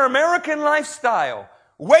of our American lifestyle,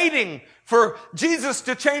 waiting for Jesus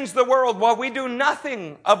to change the world while we do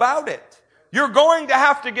nothing about it. You're going to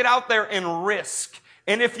have to get out there and risk.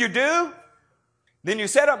 And if you do, then you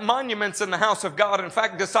set up monuments in the house of God. In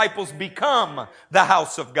fact, disciples become the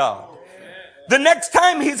house of God. The next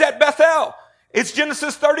time he's at Bethel, it's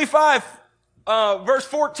Genesis 35, verse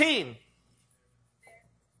 14.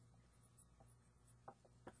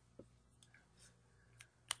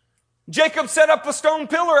 Jacob set up a stone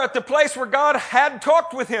pillar at the place where God had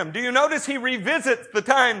talked with him. Do you notice he revisits the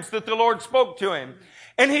times that the Lord spoke to him?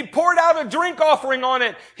 And he poured out a drink offering on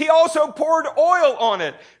it. He also poured oil on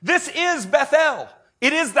it. This is Bethel.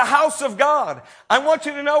 It is the house of God. I want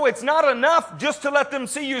you to know it's not enough just to let them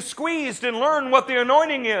see you squeezed and learn what the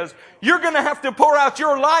anointing is. You're going to have to pour out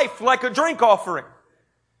your life like a drink offering.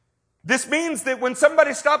 This means that when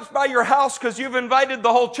somebody stops by your house because you've invited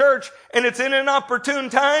the whole church and it's in an opportune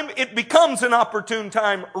time, it becomes an opportune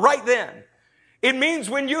time right then. It means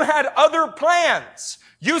when you had other plans,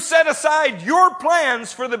 you set aside your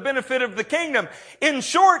plans for the benefit of the kingdom. In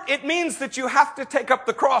short, it means that you have to take up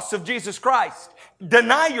the cross of Jesus Christ,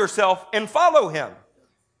 deny yourself, and follow him.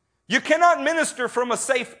 You cannot minister from a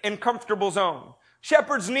safe and comfortable zone.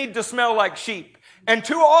 Shepherds need to smell like sheep. And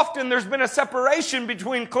too often there's been a separation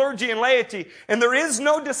between clergy and laity, and there is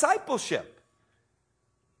no discipleship.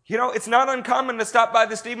 You know, it's not uncommon to stop by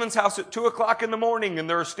the Stevens house at 2 o'clock in the morning and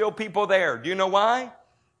there are still people there. Do you know why?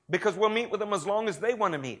 Because we'll meet with them as long as they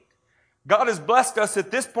want to meet. God has blessed us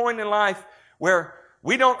at this point in life where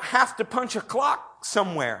we don't have to punch a clock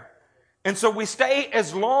somewhere. And so we stay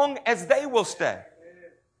as long as they will stay.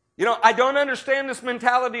 You know, I don't understand this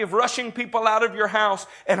mentality of rushing people out of your house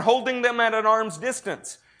and holding them at an arm's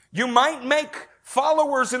distance. You might make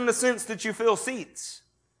followers in the sense that you fill seats,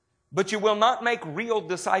 but you will not make real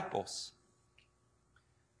disciples.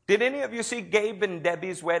 Did any of you see Gabe and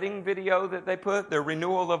Debbie's wedding video that they put, their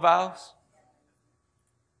renewal of vows?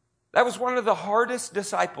 That was one of the hardest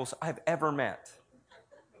disciples I've ever met.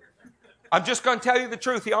 I'm just going to tell you the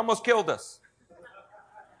truth. He almost killed us.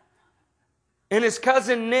 And his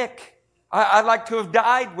cousin Nick, I'd like to have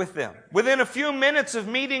died with them. Within a few minutes of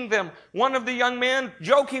meeting them, one of the young men,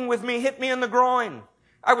 joking with me, hit me in the groin.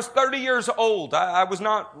 I was 30 years old. I was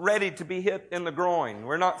not ready to be hit in the groin.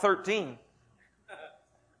 We're not 13.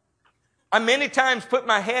 I many times put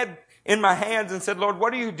my head in my hands and said, Lord,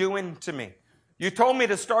 what are you doing to me? You told me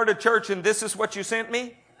to start a church and this is what you sent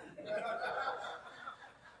me?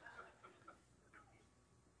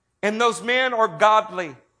 And those men are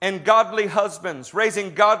godly and godly husbands,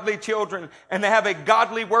 raising godly children, and they have a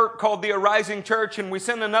godly work called the Arising Church, and we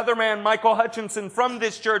send another man, Michael Hutchinson, from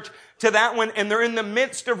this church to that one, and they're in the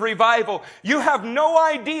midst of revival. You have no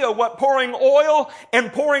idea what pouring oil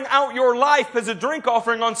and pouring out your life as a drink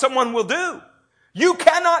offering on someone will do. You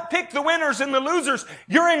cannot pick the winners and the losers.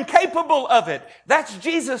 You're incapable of it. That's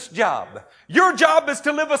Jesus' job. Your job is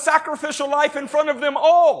to live a sacrificial life in front of them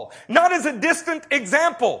all, not as a distant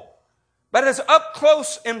example, but as up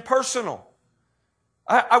close and personal.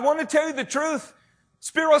 I want to tell you the truth.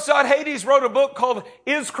 Spiros Zodhiates wrote a book called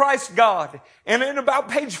Is Christ God? And in about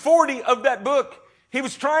page 40 of that book, he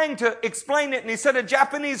was trying to explain it. And he said a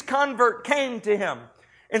Japanese convert came to him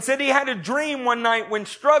and said he had a dream one night when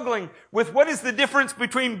struggling with what is the difference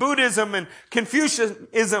between Buddhism and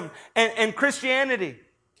Confucianism and Christianity.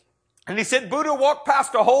 And he said Buddha walked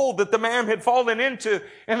past a hole that the man had fallen into.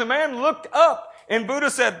 And the man looked up and Buddha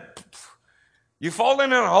said, "You've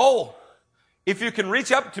fallen in a hole. If you can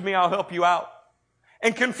reach up to me, I'll help you out."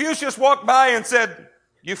 And Confucius walked by and said,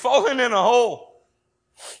 "You've fallen in a hole.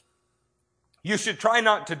 You should try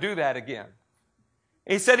not to do that again."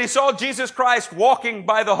 He said he saw Jesus Christ walking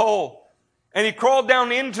by the hole. And he crawled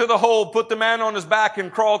down into the hole, put the man on his back,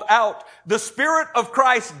 and crawled out. The Spirit of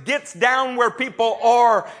Christ gets down where people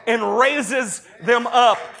are and raises them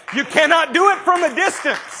up. You cannot do it from a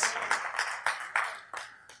distance.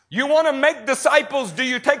 You want to make disciples? Do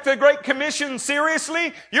you take the Great Commission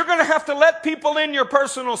seriously? You're going to have to let people in your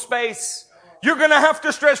personal space. You're going to have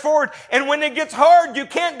to stretch forward. And when it gets hard, you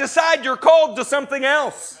can't decide you're called to something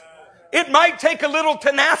else. It might take a little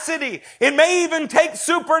tenacity. It may even take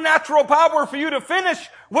supernatural power for you to finish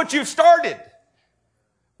what you've started.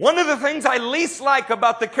 One of the things I least like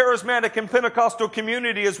about the charismatic and Pentecostal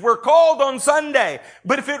community is we're called on Sunday,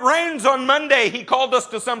 but if it rains on Monday, He called us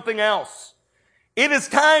to something else. It is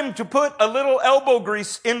time to put a little elbow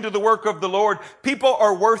grease into the work of the Lord. People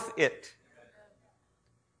are worth it.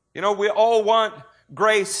 You know, we all want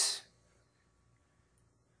grace,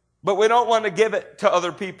 but we don't want to give it to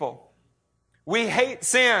other people. We hate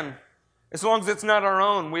sin as long as it's not our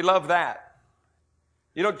own. We love that.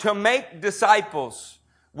 You know, to make disciples,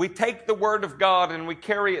 we take the Word of God and we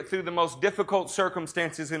carry it through the most difficult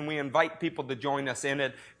circumstances, and we invite people to join us in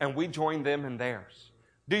it, and we join them in theirs.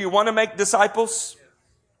 Do you want to make disciples?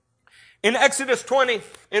 In Exodus 20,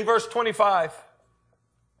 in verse 25,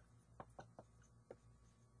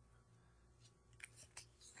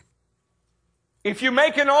 if you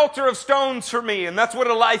make an altar of stones for me, and that's what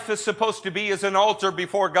a life is supposed to be, is an altar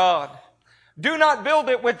before God, do not build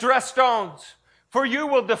it with dressed stones, for you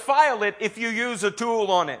will defile it if you use a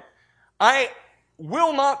tool on it. I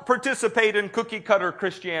will not participate in cookie cutter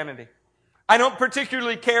Christianity. I don't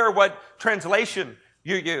particularly care what translation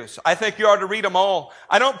you use. I think you ought to read them all.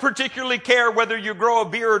 I don't particularly care whether you grow a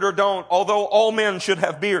beard or don't, although all men should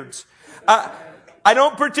have beards. I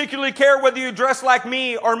don't particularly care whether you dress like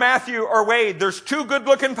me or Matthew or Wade. There's 2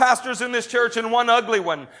 good-looking pastors in this church and 1 ugly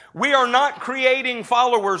one. We are not creating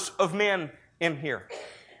followers of men in here.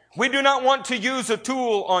 We do not want to use a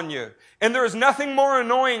tool on you. And there is nothing more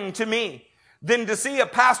annoying to me than to see a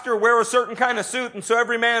pastor wear a certain kind of suit, and so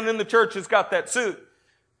every man in the church has got that suit.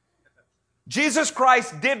 Jesus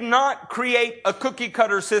Christ did not create a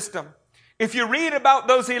cookie-cutter system. If you read about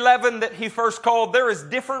those 11 that He first called, they're as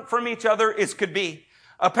different from each other as could be.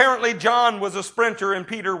 Apparently, John was a sprinter and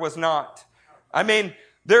Peter was not. I mean,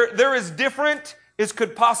 they're as different as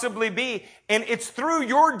could possibly be. And it's through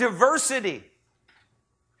your diversity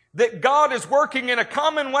that God is working in a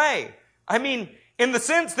common way. I mean, in the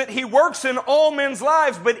sense that He works in all men's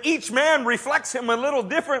lives, but each man reflects Him a little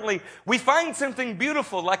differently. We find something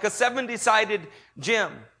beautiful, like a 70-sided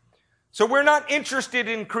gem. So we're not interested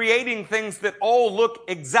in creating things that all look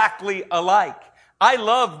exactly alike. I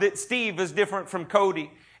love that Steve is different from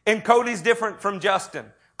Cody, and Cody's different from Justin.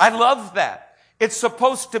 I love that. It's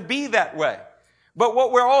supposed to be that way. But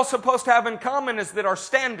what we're all supposed to have in common is that our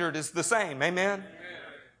standard is the same. Amen?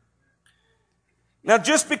 Now,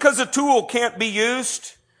 just because a tool can't be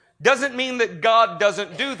used doesn't mean that God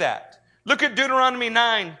doesn't do that. Look at Deuteronomy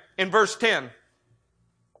 9 in verse 10.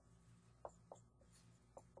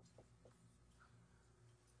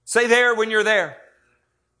 Say there when you're there.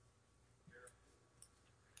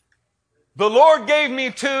 The Lord gave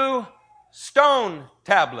me 2 stone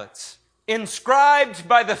tablets inscribed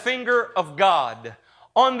by the finger of God.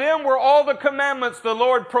 On them were all the commandments the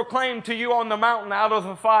Lord proclaimed to you on the mountain out of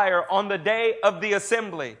the fire on the day of the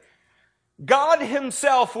assembly. God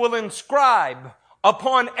Himself will inscribe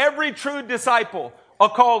upon every true disciple a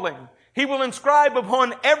calling. He will inscribe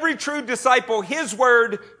upon every true disciple His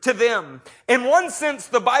word to them. In one sense,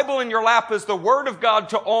 the Bible in your lap is the word of God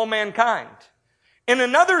to all mankind. In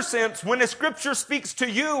another sense, when a scripture speaks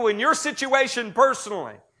to you in your situation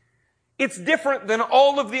personally, it's different than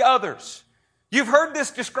all of the others. You've heard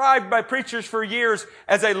this described by preachers for years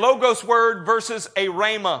as a logos word versus a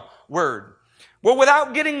rhema word. Well,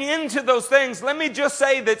 without getting into those things, let me just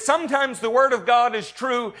say that sometimes the word of God is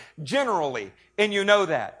true generally, and you know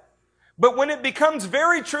that. But when it becomes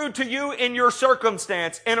very true to you in your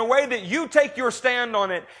circumstance, in a way that you take your stand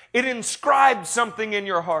on it, it inscribes something in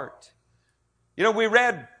your heart. You know, we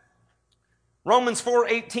read Romans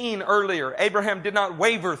 4:18 earlier. Abraham did not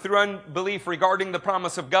waver through unbelief regarding the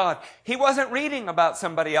promise of God. He wasn't reading about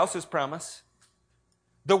somebody else's promise.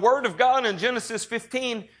 The word of God in Genesis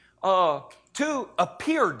 15:2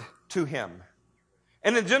 appeared to him.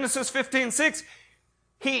 And in Genesis 15:6,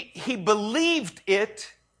 he believed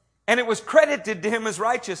it, and it was credited to him as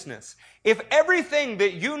righteousness. If everything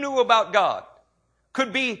that you knew about God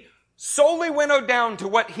could be solely winnowed down to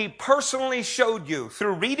what He personally showed you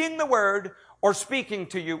through reading the Word or speaking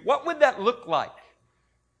to you, what would that look like?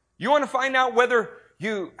 You want to find out whether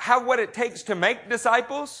you have what it takes to make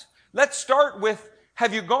disciples? Let's start with,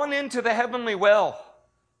 have you gone into the heavenly well?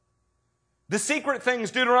 The secret things,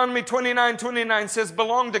 Deuteronomy 29:29 says,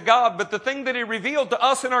 belong to God, but the thing that He revealed to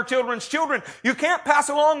us and our children's children, you can't pass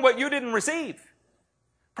along what you didn't receive.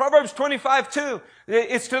 Proverbs 25:2,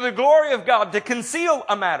 it's to the glory of God to conceal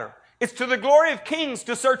a matter. It's to the glory of kings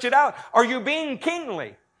to search it out. Are you being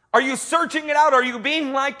kingly? Are you searching it out? Are you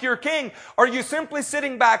being like your king? Are you simply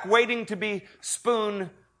sitting back waiting to be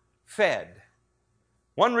spoon-fed?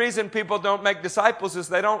 One reason people don't make disciples is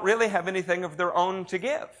they don't really have anything of their own to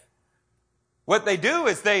give. What they do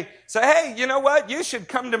is they say, hey, you know what? You should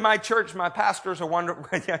come to my church. My pastor's a wonderful...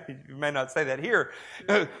 You may not say that here.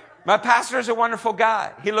 My pastor's a wonderful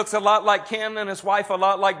guy. He looks a lot like Ken and his wife a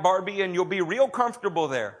lot like Barbie, and you'll be real comfortable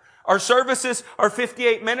there. Our services are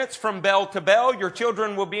 58 minutes from bell to bell. Your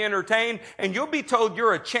children will be entertained, and you'll be told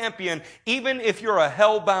you're a champion even if you're a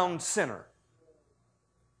hell-bound sinner.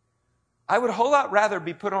 I would a whole lot rather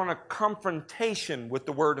be put on a confrontation with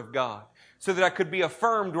the Word of God so that I could be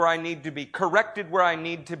affirmed where I need to be, corrected where I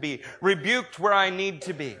need to be, rebuked where I need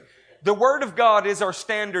to be. The Word of God is our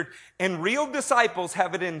standard, and real disciples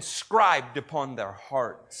have it inscribed upon their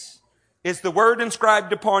hearts. Is the Word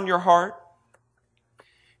inscribed upon your heart?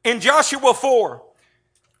 In Joshua 4,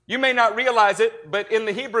 you may not realize it, but in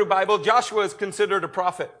the Hebrew Bible, Joshua is considered a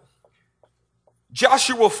prophet.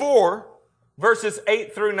 Joshua 4, verses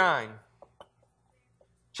 8 through 9.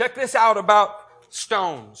 Check this out about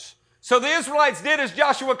stones. So the Israelites did as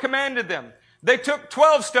Joshua commanded them. They took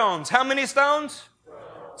 12 stones. How many stones? 12.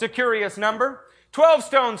 It's a curious number. 12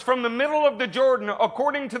 stones from the middle of the Jordan,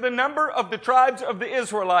 according to the number of the tribes of the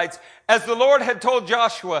Israelites, as the Lord had told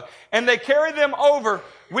Joshua. And they carried them over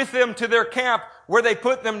with them to their camp, where they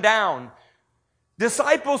put them down.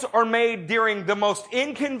 Disciples are made during the most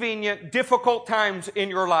inconvenient, difficult times in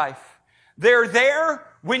your life. They're there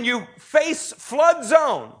when you face flood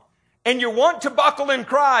zone and you want to buckle and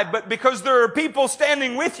cry, but because there are people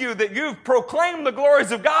standing with you that you've proclaimed the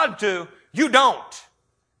glories of God to, you don't.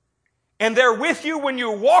 And they're with you when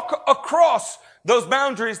you walk across those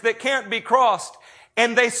boundaries that can't be crossed.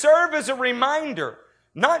 And they serve as a reminder,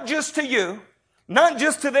 not just to you, not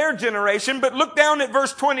just to their generation, but look down at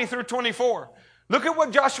verse 20 through 24. Look at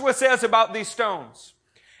what Joshua says about these stones.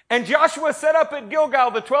 And Joshua set up at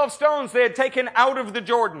Gilgal the 12 stones they had taken out of the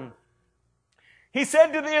Jordan. He said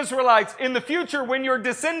to the Israelites, in the future, when your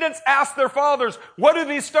descendants ask their fathers, what do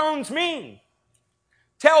these stones mean?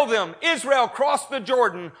 Tell them, Israel crossed the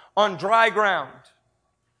Jordan on dry ground.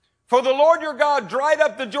 For the Lord your God dried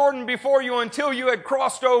up the Jordan before you until you had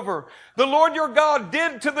crossed over. The Lord your God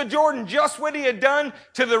did to the Jordan just what he had done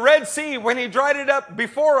to the Red Sea when he dried it up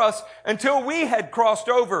before us until we had crossed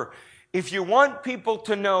over. If you want people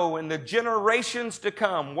to know in the generations to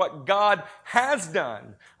come what God has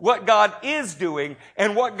done, what God is doing,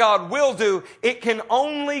 and what God will do, it can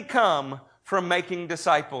only come from making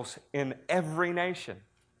disciples in every nation.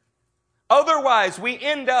 Otherwise, we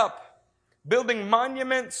end up building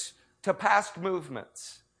monuments to past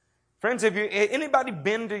movements. Friends, have anybody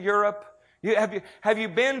been to Europe? Have you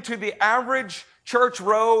been to the average church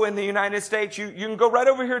row in the United States? You can go right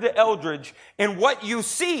over here to Eldridge, and what you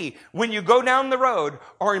see when you go down the road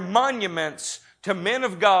are monuments to men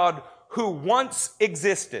of God who once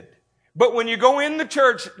existed. But when you go in the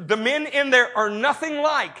church, the men in there are nothing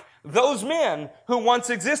like those men who once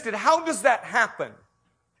existed. How does that happen?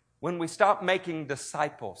 When we stop making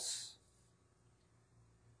disciples.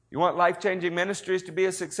 You want life-changing ministries to be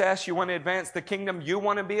a success? You want to advance the kingdom? You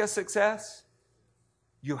want to be a success?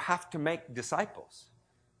 You have to make disciples.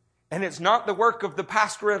 And it's not the work of the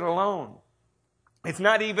pastorate alone. It's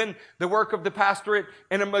not even the work of the pastorate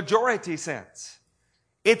in a majority sense.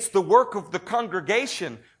 It's the work of the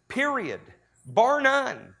congregation, period. Bar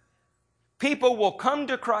none. People will come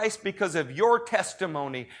to Christ because of your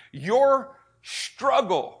testimony, your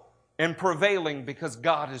struggle, and prevailing because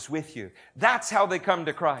God is with you. That's how they come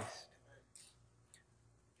to Christ.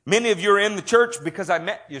 Many of you are in the church because I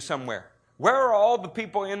met you somewhere. Where are all the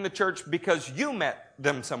people in the church because you met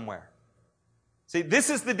them somewhere? See, this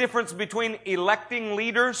is the difference between electing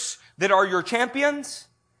leaders that are your champions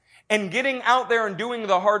and getting out there and doing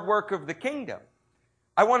the hard work of the kingdom.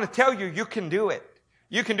 I want to tell you, you can do it.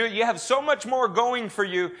 You can do it. You have so much more going for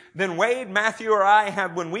you than Wade, Matthew, or I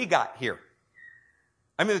had when we got here.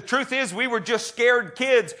 I mean, the truth is we were just scared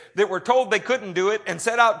kids that were told they couldn't do it and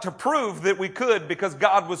set out to prove that we could because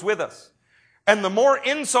God was with us. And the more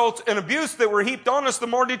insults and abuse that were heaped on us, the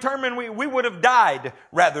more determined we would have died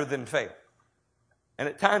rather than fail. And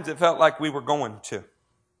at times it felt like we were going to.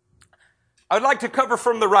 I'd like to cover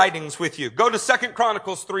from the writings with you. Go to 2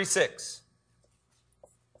 Chronicles 3:6.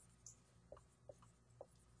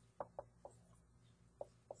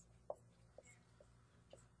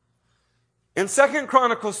 In 2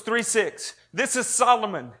 Chronicles 3:6, this is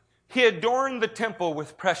Solomon. He adorned the temple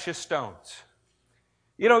with precious stones.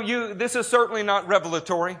 You know, this is certainly not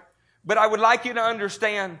revelatory, but I would like you to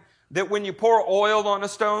understand that when you pour oil on a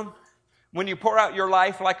stone, When you pour out your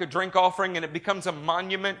life like a drink offering and it becomes a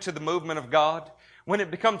monument to the movement of God, when it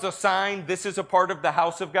becomes a sign this is a part of the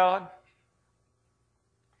house of God,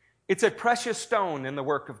 it's a precious stone in the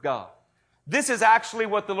work of God. This is actually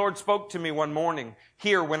what the Lord spoke to me one morning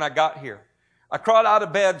here when I got here. I crawled out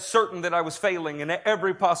of bed certain that I was failing in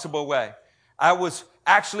every possible way. I was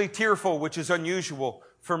actually tearful, which is unusual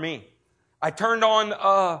for me. I turned on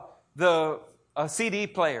the CD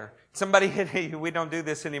player. We don't do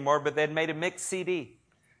this anymore, but they'd made a mixed CD.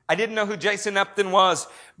 I didn't know who Jason Upton was,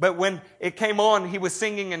 but when it came on, he was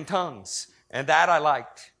singing in tongues, and that I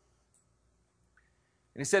liked.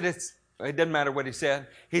 And he said, it didn't matter what he said.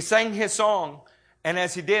 He sang his song, and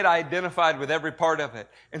as he did, I identified with every part of it.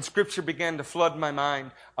 And Scripture began to flood my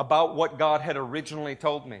mind about what God had originally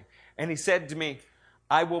told me. And he said to me,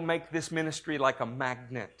 I will make this ministry like a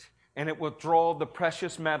magnet, and it will draw the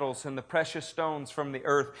precious metals and the precious stones from the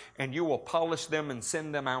earth, and you will polish them and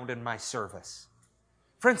send them out in my service.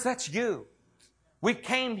 Friends, that's you. We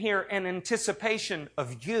came here in anticipation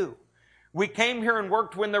of you. We came here and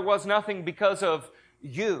worked when there was nothing because of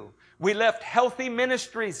you. We left healthy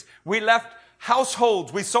ministries. We left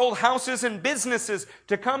households. We sold houses and businesses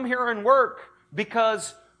to come here and work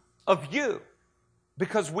because of you.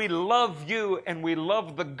 Because we love you and we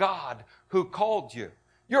love the God who called you.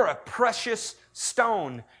 You're a precious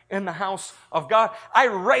stone in the house of God. I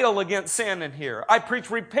rail against sin in here. I preach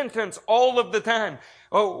repentance all of the time.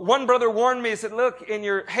 Oh, one brother warned me, he said, look, in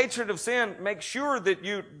your hatred of sin, make sure that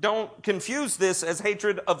you don't confuse this as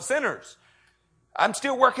hatred of sinners. I'm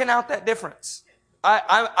still working out that difference.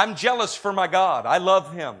 I'm jealous for my God. I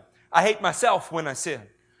love Him. I hate myself when I sin.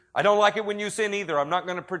 I don't like it when you sin either. I'm not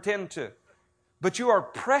going to pretend to. But you are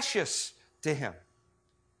precious to Him.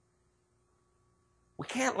 We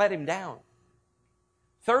can't let Him down.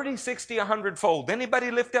 30, 60, 100-fold.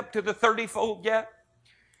 Anybody lift up to the 30-fold yet?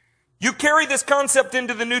 You carry this concept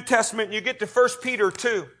into the New Testament and you get to 1 Peter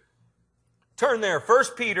 2. Turn there. 1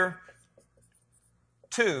 Peter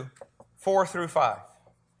 2, 4 through 5.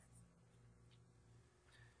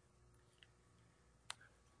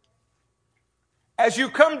 As you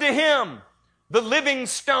come to Him, the living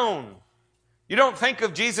stone. You don't think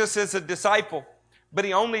of Jesus as a disciple, but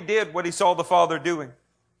He only did what He saw the Father doing.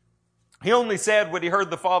 He only said what He heard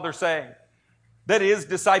the Father saying. That is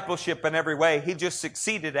discipleship in every way. He just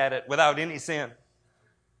succeeded at it without any sin,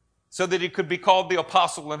 so that He could be called the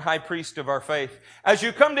apostle and high priest of our faith. As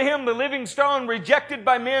you come to Him, the living stone, rejected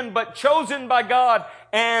by men, but chosen by God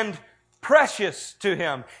and precious to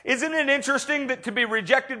Him. Isn't it interesting that to be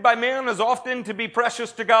rejected by men is often to be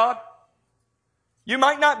precious to God? You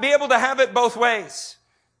might not be able to have it both ways.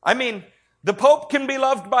 I mean, the Pope can be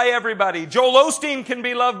loved by everybody. Joel Osteen can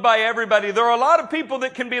be loved by everybody. There are a lot of people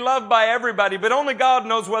that can be loved by everybody, but only God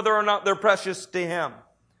knows whether or not they're precious to Him.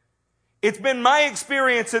 It's been my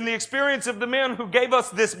experience and the experience of the men who gave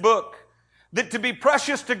us this book that to be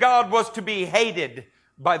precious to God was to be hated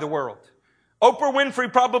by the world. Oprah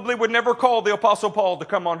Winfrey probably would never call the Apostle Paul to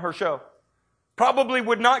come on her show. Probably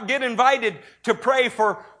would not get invited to pray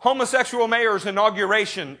for homosexual mayor's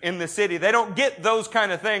inauguration in the city. They don't get those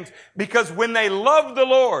kind of things because when they loved the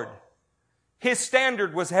Lord, His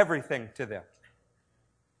standard was everything to them.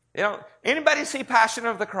 You know, anybody see Passion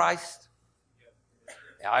of the Christ?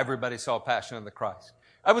 Yeah, everybody saw Passion of the Christ.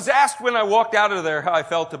 I was asked when I walked out of there how I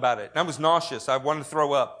felt about it. And I was nauseous. I wanted to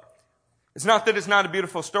throw up. It's not that it's not a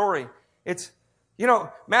beautiful story. It's, you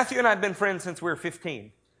know, Matthew and I have been friends since we were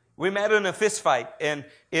 15. We met in a fist fight, and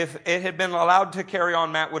if it had been allowed to carry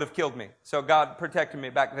on, Matt would have killed me. So God protected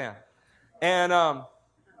me back then. And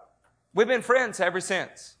we've been friends ever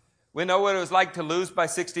since. We know what it was like to lose by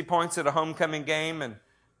 60 points at a homecoming game and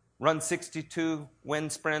run 62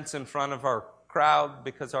 wind sprints in front of our crowd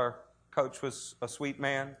because our coach was a sweet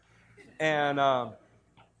man. And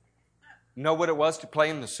know what it was to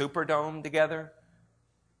play in the Superdome together.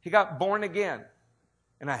 He got born again,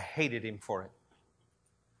 and I hated him for it.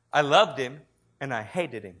 I loved him, and I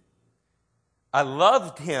hated him. I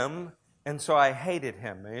loved him, and so I hated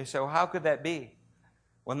him. And you say, well, how could that be?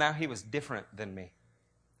 Well, now he was different than me.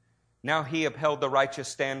 Now he upheld the righteous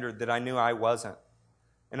standard that I knew I wasn't.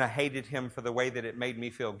 And I hated him for the way that it made me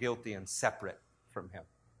feel guilty and separate from him.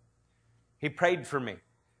 He prayed for me.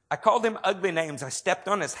 I called him ugly names. I stepped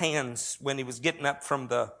on his hands when he was getting up from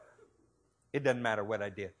the... It doesn't matter what I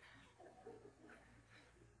did.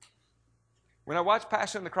 When I watched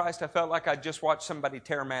Passion of the Christ, I felt like I just watched somebody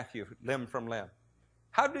tear Matthew limb from limb.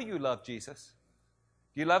 How do you love Jesus?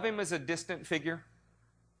 Do you love Him as a distant figure?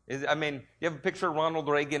 You have a picture of Ronald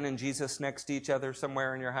Reagan and Jesus next to each other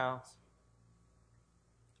somewhere in your house?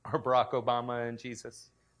 Or Barack Obama and Jesus?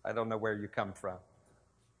 I don't know where you come from.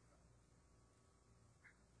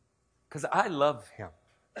 because I love him.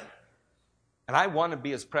 And I want to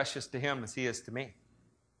be as precious to him as he is to me.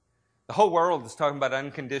 The whole world is talking about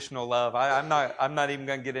unconditional love. I'm not even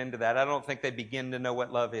going to get into that. I don't think they begin to know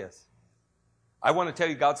what love is. I want to tell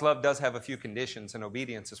you God's love does have a few conditions, and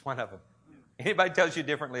obedience is one of them. Anybody tells you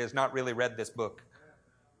differently has not really read this book.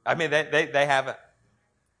 I mean, they haven't.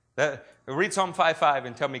 Read Psalm 5:5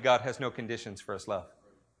 and tell me God has no conditions for his love.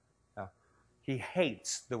 No. He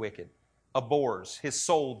hates the wicked, abhors, his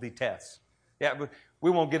soul detests. Yeah, but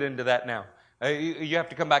we won't get into that now. You have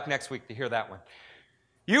to come back next week to hear that one.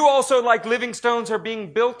 You also, like living stones, are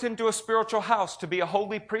being built into a spiritual house to be a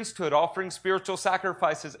holy priesthood, offering spiritual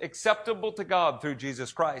sacrifices acceptable to God through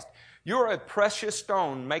Jesus Christ. You are a precious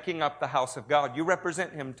stone making up the house of God. You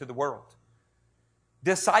represent him to the world.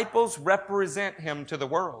 Disciples represent him to the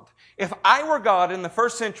world. If I were God in the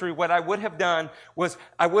first century, what I would have done was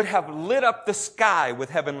I would have lit up the sky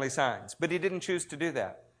with heavenly signs. But he didn't choose to do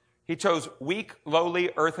that. He chose weak,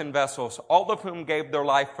 lowly earthen vessels, all of whom gave their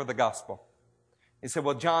life for the gospel. He said,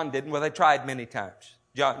 well, John didn't. Well, they tried many times.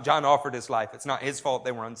 John offered his life. It's not his fault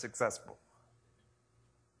they were unsuccessful.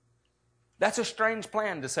 That's a strange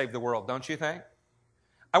plan to save the world, don't you think?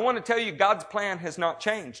 I want to tell you, God's plan has not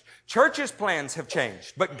changed. Churches' plans have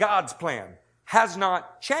changed, but God's plan has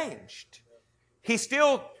not changed. He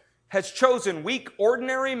still has chosen weak,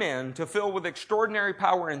 ordinary men to fill with extraordinary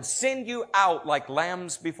power and send you out like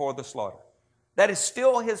lambs before the slaughter. That is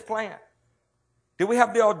still his plan. Do we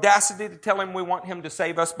have the audacity to tell him we want him to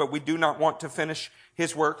save us, but we do not want to finish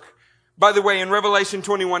his work? By the way, in Revelation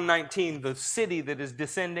 21:19, the city that is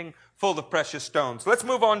descending full of precious stones. Let's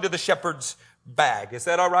move on to the shepherd's bag. Is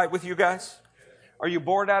that all right with you guys? Are you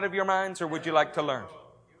bored out of your minds, or would you like to learn?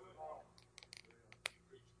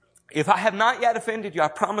 If I have not yet offended you, I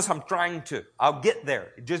promise I'm trying to. I'll get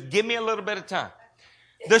there. Just give me a little bit of time.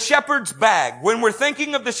 The shepherd's bag. When we're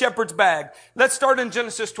thinking of the shepherd's bag, let's start in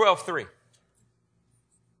Genesis 12:3.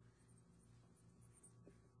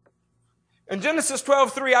 In Genesis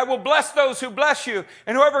 12:3, I will bless those who bless you,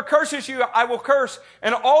 and whoever curses you, I will curse,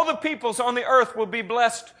 and all the peoples on the earth will be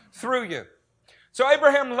blessed through you. So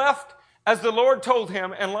Abraham left as the Lord told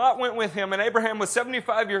him, and Lot went with him, and Abraham was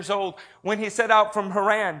 75 years old when he set out from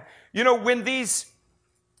Haran. You know, when these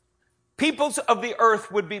peoples of the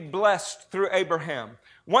earth would be blessed through Abraham,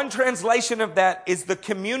 one translation of that is the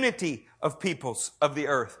community of peoples of the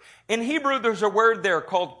earth. In Hebrew, there's a word there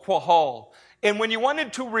called quahal. And when you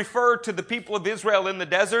wanted to refer to the people of Israel in the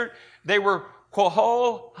desert, they were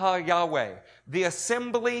Quahal HaYahweh, the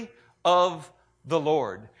assembly of the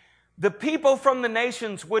Lord. The people from the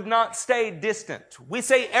nations would not stay distant. We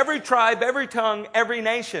say every tribe, every tongue, every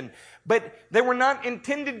nation, but they were not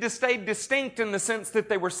intended to stay distinct in the sense that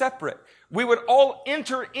they were separate. We would all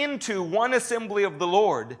enter into one assembly of the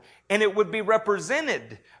Lord, and it would be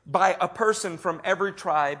represented by a person from every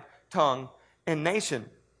tribe, tongue, and nation.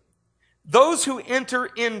 Those who enter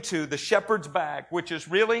into the shepherd's bag, which is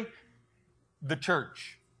really the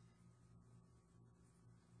church,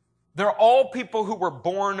 they're all people who were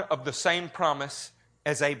born of the same promise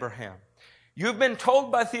as Abraham. You've been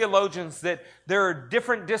told by theologians that there are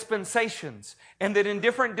different dispensations, and that in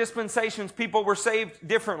different dispensations people were saved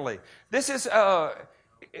differently. This is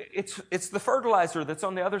it's the fertilizer that's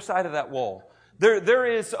on the other side of that wall. There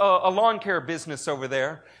is a lawn care business over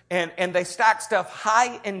there, and they stack stuff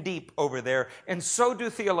high and deep over there, and so do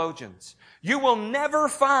theologians. You will never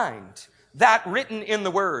find that written in the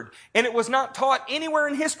Word, and it was not taught anywhere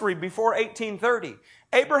in history before 1830.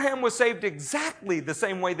 Abraham was saved exactly the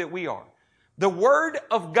same way that we are. The Word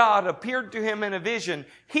of God appeared to him in a vision.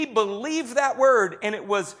 He believed that Word, and it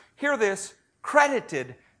was, hear this,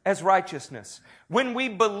 credited as righteousness. When we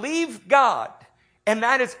believe God, and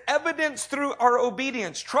that is evidenced through our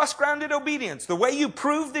obedience, trust-grounded obedience. The way you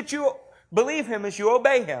prove that you believe him is you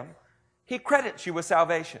obey him. He credits you with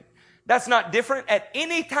salvation. That's not different at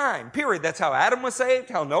any time, period. That's how Adam was saved,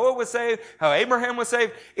 how Noah was saved, how Abraham was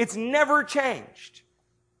saved. It's never changed.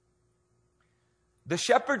 The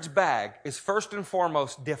shepherd's bag is first and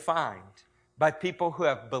foremost defined by people who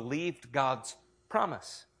have believed God's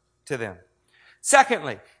promise to them.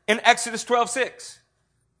 Secondly, in Exodus 12:6,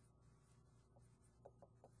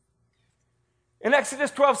 in Exodus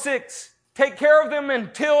 12:6, take care of them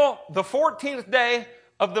until the 14th day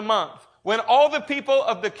of the month, when all the people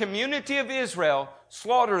of the community of Israel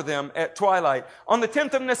slaughter them at twilight. On the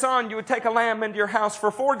 10th of Nisan, you would take a lamb into your house. For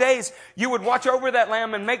 4 days, you would watch over that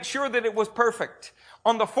lamb and make sure that it was perfect.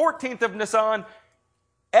 On the 14th of Nisan,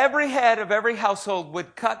 every head of every household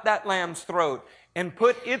would cut that lamb's throat and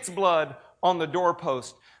put its blood on the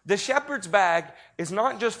doorpost. The shepherd's bag is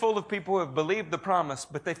not just full of people who have believed the promise,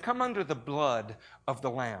 but they've come under the blood of the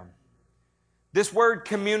Lamb. This word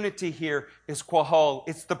community here is quahal.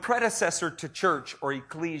 It's the predecessor to church or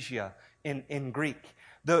ecclesia in Greek.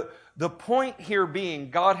 The point here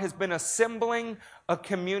being God has been assembling a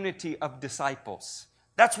community of disciples.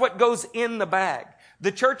 That's what goes in the bag.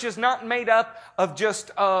 The church is not made up of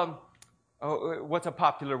just, what's a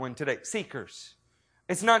popular one today? Seekers.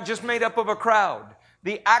 It's not just made up of a crowd.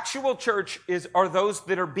 The actual church are those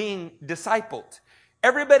that are being discipled.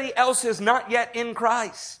 Everybody else is not yet in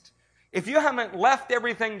Christ. If you haven't left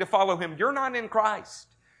everything to follow Him, you're not in Christ.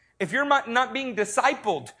 If you're not being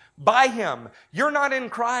discipled by Him, you're not in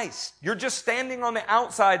Christ. You're just standing on the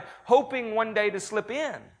outside, hoping one day to slip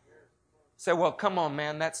in. Say, well, come on,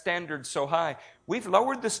 man, that standard's so high. We've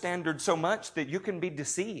lowered the standard so much that you can be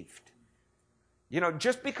deceived. You know,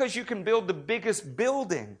 just because you can build the biggest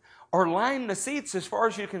building or line the seats as far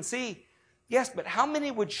as you can see, yes, but how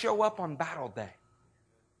many would show up on battle day?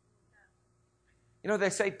 You know, they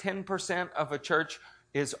say 10% of a church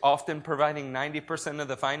is often providing 90% of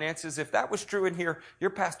the finances. If that was true in here, your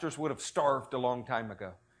pastors would have starved a long time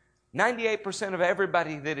ago. 98% of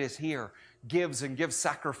everybody that is here gives and gives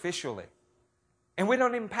sacrificially. And we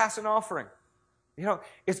don't even pass an offering. You know,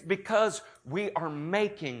 it's because we are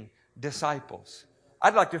making disciples.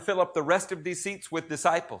 I'd like to fill up the rest of these seats with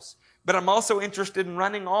disciples. But I'm also interested in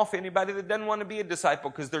running off anybody that doesn't want to be a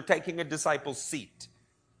disciple because they're taking a disciple's seat.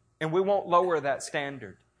 And we won't lower that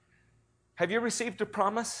standard. Have you received a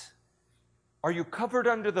promise? Are you covered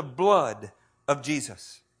under the blood of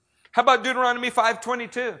Jesus? How about Deuteronomy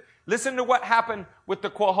 5:22? Listen to what happened with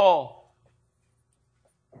the quahal.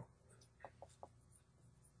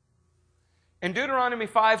 In Deuteronomy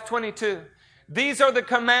 5:22, these are the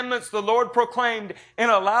commandments the Lord proclaimed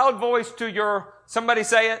in a loud voice to your, somebody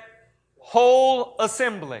say it, whole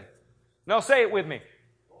assembly. Now say it with me.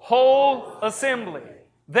 Whole assembly.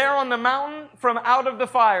 There on the mountain from out of the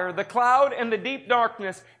fire, the cloud and the deep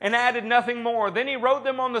darkness, and added nothing more. Then He wrote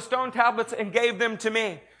them on the stone tablets and gave them to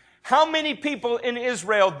me. How many people in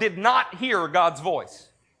Israel did not hear God's voice?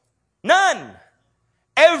 None.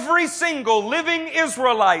 Every single living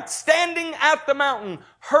Israelite standing at the mountain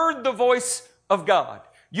heard the voice of God.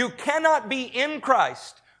 You cannot be in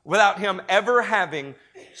Christ without Him ever having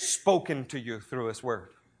spoken to you through His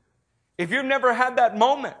Word. If you've never had that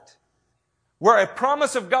moment where a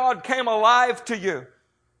promise of God came alive to you,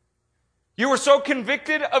 you were so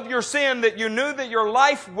convicted of your sin that you knew that your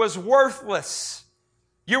life was worthless.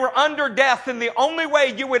 You were under death, and the only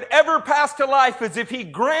way you would ever pass to life is if He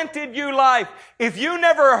granted you life. If you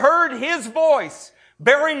never heard His voice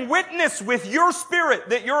bearing witness with your spirit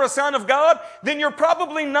that you're a son of God, then you're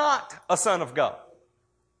probably not a son of God.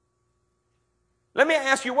 Let me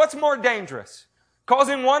ask you, what's more dangerous?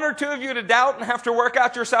 Causing one or two of you to doubt and have to work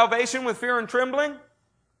out your salvation with fear and trembling?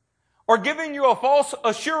 Or giving you a false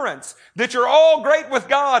assurance that you're all great with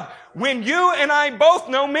God when you and I both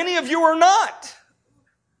know many of you are not?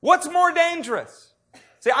 What's more dangerous?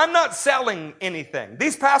 See, I'm not selling anything.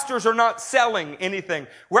 These pastors are not selling anything.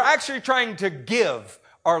 We're actually trying to give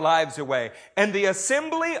our lives away. And the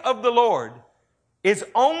assembly of the Lord is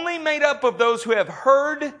only made up of those who have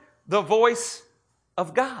heard the voice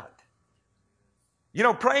of God. You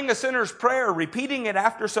know, praying a sinner's prayer, repeating it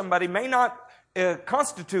after somebody may not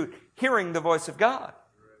constitute hearing the voice of God.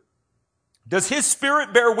 Does His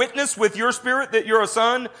Spirit bear witness with your spirit that you're a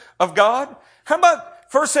son of God? How about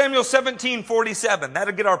 1 Samuel 17:47?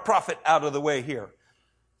 That'll get our prophet out of the way here.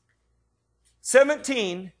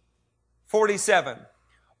 17:47.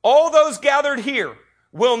 All those gathered here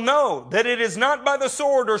will know that it is not by the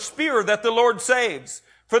sword or spear that the Lord saves.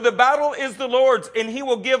 For the battle is the Lord's, and He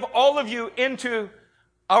will give all of you into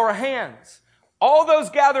our hands. All those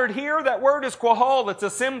gathered here, that word is quahal, it's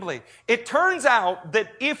assembly. It turns out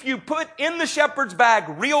that if you put in the shepherd's bag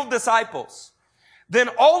real disciples, then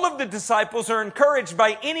all of the disciples are encouraged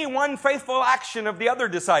by any one faithful action of the other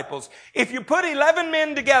disciples. If you put 11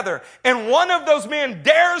 men together and one of those men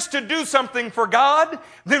dares to do something for God,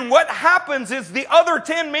 then what happens is the other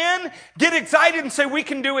 10 men get excited and say, we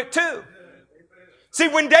can do it too. See,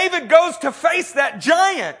 when David goes to face that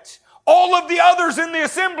giant, all of the others in the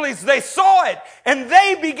assemblies, they saw it and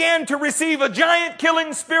they began to receive a giant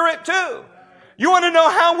killing spirit too. You want to know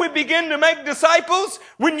how we begin to make disciples?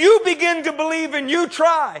 When you begin to believe and you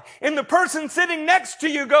try, and the person sitting next to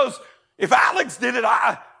you goes, if Alex did it,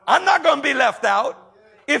 I'm not going to be left out.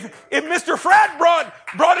 If Mr. Fred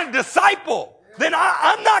brought a disciple, then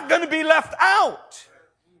I'm not going to be left out.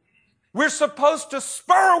 We're supposed to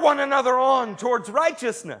spur one another on towards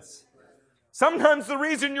righteousness. Sometimes the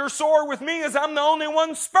reason you're sore with me is I'm the only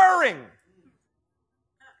one spurring.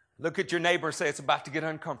 Look at your neighbor and say, it's about to get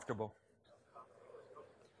uncomfortable.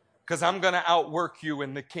 Because I'm going to outwork you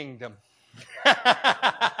in the kingdom.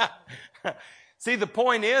 See, the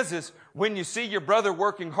point is when you see your brother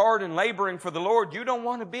working hard and laboring for the Lord, you don't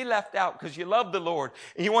want to be left out because you love the Lord.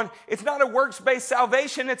 And it's not a works-based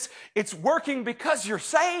salvation. It's working because you're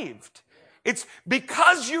saved. It's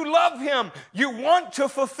because you love Him. You want to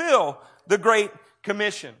fulfill the Great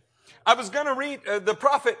Commission. I was going to read, the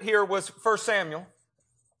prophet here was 1 Samuel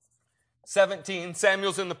 17.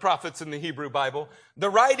 Samuel's in the prophets in the Hebrew Bible. The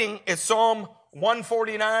writing is Psalm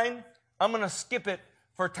 149. I'm going to skip it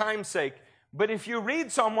for time's sake. But if you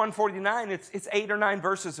read Psalm 149, it's 8 or 9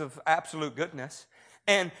 verses of absolute goodness.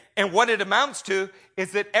 And what it amounts to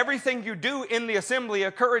is that everything you do in the assembly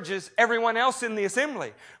encourages everyone else in the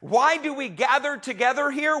assembly. Why do we gather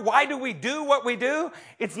together here? Why do we do what we do?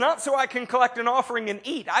 It's not so I can collect an offering and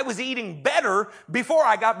eat. I was eating better before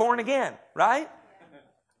I got born again, right?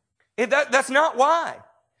 That's not why.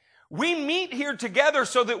 We meet here together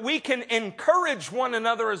so that we can encourage one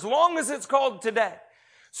another as long as it's called today.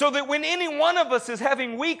 So that when any one of us is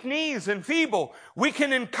having weak knees and feeble, we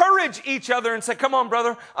can encourage each other and say, come on,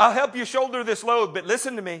 brother, I'll help you shoulder this load. But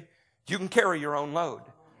listen to me, you can carry your own load.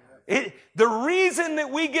 The reason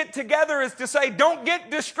that we get together is to say, don't get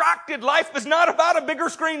distracted. Life is not about a bigger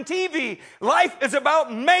screen TV. Life is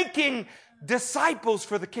about making disciples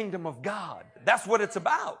for the kingdom of God. That's what it's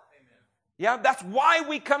about. Yeah, that's why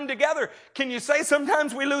we come together. Can you say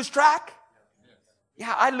sometimes we lose track?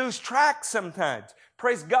 Yeah, I lose track sometimes.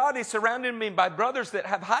 Praise God, He surrounded me by brothers that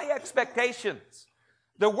have high expectations.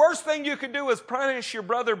 The worst thing you could do is punish your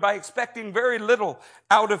brother by expecting very little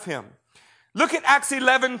out of him. Look at Acts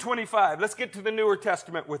 11:25. Let's get to the Newer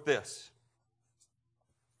Testament with this.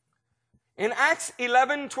 In Acts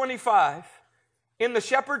 11:25, in the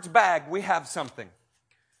shepherd's bag, we have something.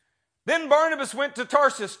 Then Barnabas went to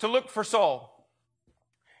Tarsus to look for Saul.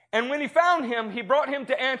 And when he found him, he brought him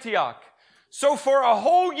to Antioch. So for a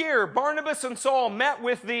whole year, Barnabas and Saul met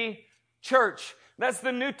with the church. That's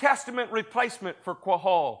the New Testament replacement for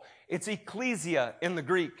quahal. It's ecclesia in the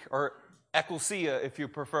Greek, or ecclesia if you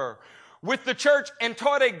prefer. With the church, and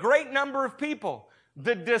taught a great number of people.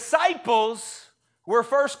 The disciples were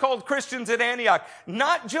first called Christians at Antioch.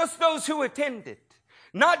 Not just those who attended.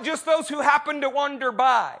 Not just those who happened to wander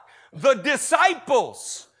by. The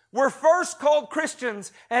disciples were first called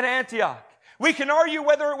Christians at Antioch. We can argue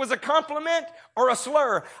whether it was a compliment or a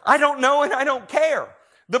slur. I don't know and I don't care.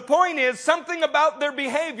 The point is something about their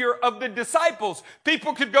behavior of the disciples.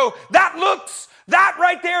 People could go, that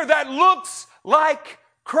right there, that looks like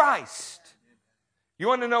Christ. You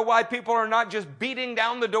want to know why people are not just beating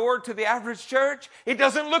down the door to the average church? It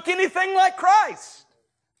doesn't look anything like Christ.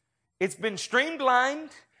 It's been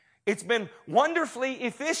streamlined. It's been wonderfully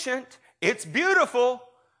efficient. It's beautiful.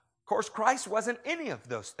 Of course, Christ wasn't any of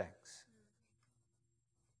those things.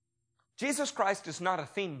 Jesus Christ is not a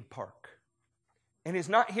theme park. And He's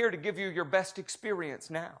not here to give you your best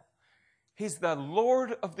experience now. He's the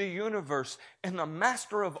Lord of the universe and the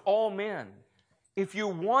master of all men. If you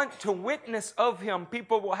want to witness of Him,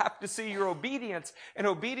 people will have to see your obedience. And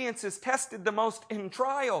obedience is tested the most in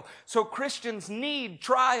trial. So Christians need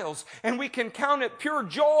trials. And we can count it pure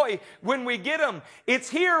joy when we get them.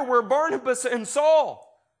 It's here where Barnabas and Saul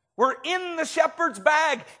were in the shepherd's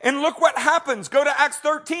bag. And look what happens. Go to Acts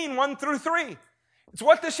 13, 1 through 3. It's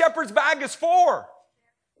what the shepherd's bag is for.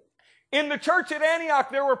 In the church at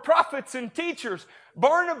Antioch, there were prophets and teachers.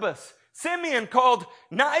 Barnabas, Simeon called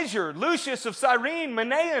Niger, Lucius of Cyrene,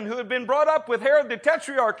 Manaen, who had been brought up with Herod the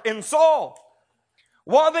Tetrarch, and Saul.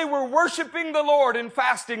 While they were worshiping the Lord and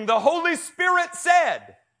fasting, the Holy Spirit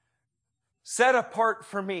said, set apart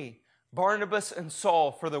for me Barnabas and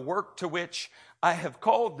Saul for the work to which I have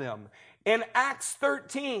called them. In Acts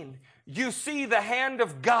 13, you see the hand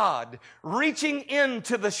of God reaching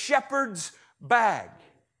into the shepherd's bag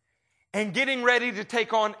and getting ready to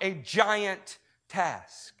take on a giant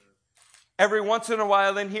task. Every once in a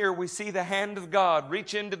while in here, we see the hand of God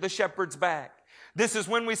reach into the shepherd's bag. This is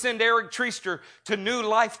when we send Eric Treaster to New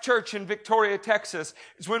Life Church in Victoria, Texas.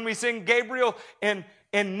 It's when we send Gabriel and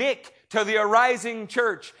Nick to the Arising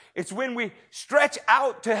Church. It's when we stretch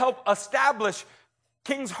out to help establish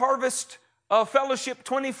King's Harvest Fellowship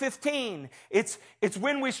 2015. It's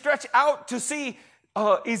when we stretch out to see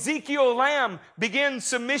Ezekiel Lamb begin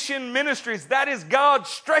submission ministries. That is God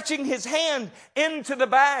stretching His hand into the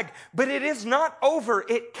bag. But it is not over.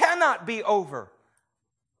 It cannot be over.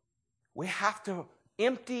 We have to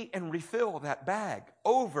empty and refill that bag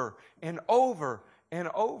over and over and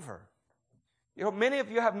over. You know, many of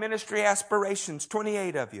you have ministry aspirations,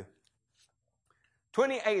 28 of you.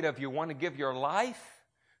 28 of you want to give your life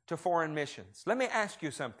to foreign missions. Let me ask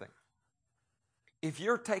you something. if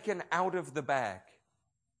you're taken out of the bag,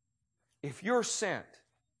 if you're sent,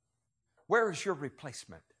 where is your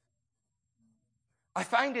replacement? I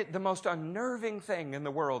find it the most unnerving thing in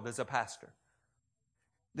the world as a pastor,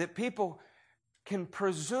 that people can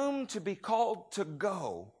presume to be called to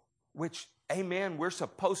go, which, amen, we're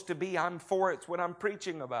supposed to be. I'm for it. It's what I'm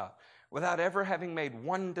preaching about, without ever having made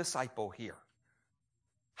one disciple here.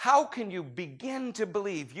 How can you begin to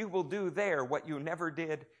believe you will do there what you never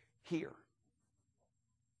did here?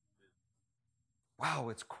 Wow,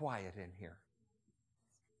 it's quiet in here.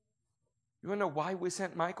 You want to know why we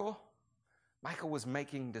sent Michael? Michael was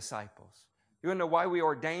making disciples. You want to know why we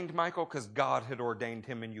ordained Michael? Because God had ordained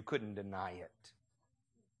him and you couldn't deny it.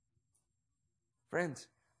 Friends,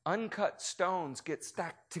 uncut stones get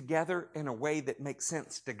stacked together in a way that makes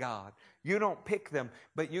sense to God. You don't pick them,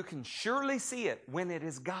 but you can surely see it when it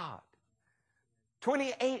is God.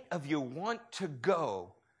 28 of you want to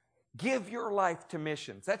go. Give your life to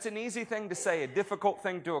missions. That's an easy thing to say, a difficult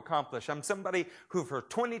thing to accomplish. I'm somebody who for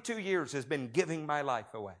 22 years has been giving my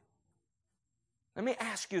life away. Let me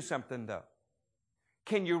ask you something though.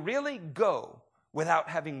 Can you really go without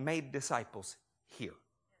having made disciples here?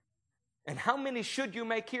 And how many should you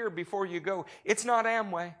make here before you go? It's not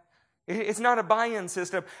Amway. It's not a buy-in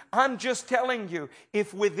system. I'm just telling you,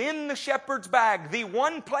 if within the shepherd's bag, the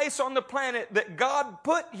one place on the planet that God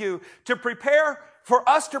put you to prepare for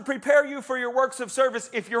us to prepare you for your works of service,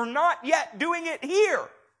 if you're not yet doing it here,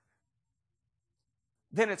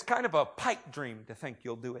 then it's kind of a pipe dream to think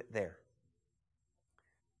you'll do it there.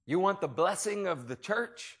 You want the blessing of the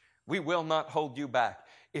church? We will not hold you back.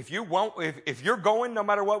 If you're going, no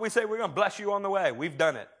matter what we say, we're going to bless you on the way. We've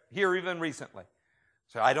done it here even recently.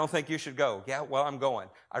 So I don't think you should go. Yeah, well, I'm going.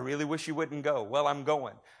 I really wish you wouldn't go. Well, I'm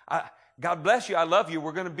going. God bless you. I love you.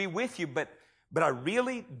 We're going to be with you, but I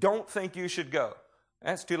really don't think you should go.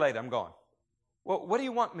 That's too late. I'm gone. Well, what do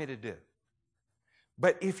you want me to do?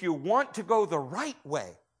 But if you want to go the right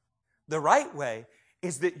way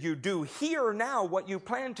is that you do here now what you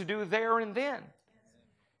plan to do there and then.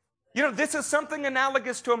 You know, this is something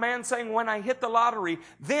analogous to a man saying, when I hit the lottery,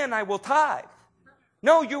 then I will tithe.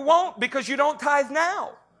 No, you won't, because you don't tithe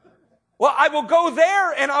now. Well, I will go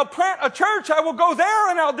there and I'll plant a church. I will go there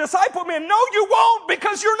and I'll disciple men. No, you won't,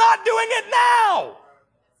 because you're not doing it now.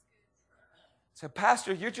 So,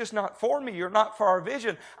 Pastor, you're just not for me. You're not for our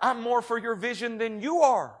vision. I'm more for your vision than you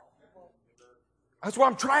are. That's what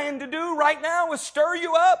I'm trying to do right now, is stir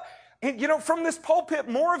you up. And, you know, from this pulpit,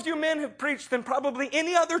 more of you men have preached than probably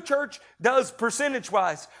any other church does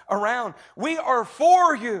percentage-wise around. We are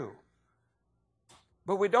for you.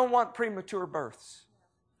 But we don't want premature births.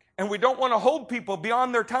 And we don't want to hold people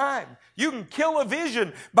beyond their time. You can kill a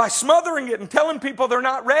vision by smothering it and telling people they're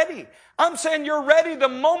not ready. I'm saying you're ready the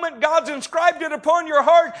moment God's inscribed it upon your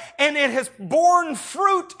heart and it has borne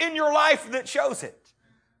fruit in your life that shows it.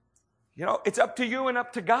 You know, it's up to you and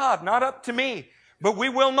up to God, not up to me. But we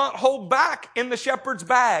will not hold back in the shepherd's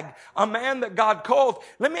bag a man that God called.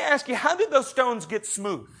 Let me ask you, how did those stones get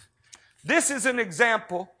smooth? This is an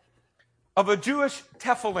example of a Jewish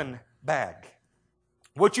tefillin bag.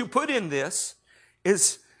 What you put in this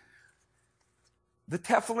is the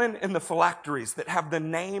tefillin and the phylacteries that have the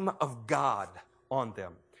name of God on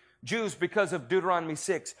them. Jews, because of Deuteronomy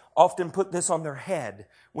 6, often put this on their head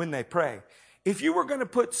when they pray. If you were going to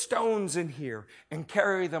put stones in here and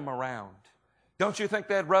carry them around, don't you think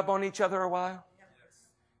they'd rub on each other a while?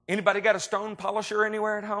 Anybody got a stone polisher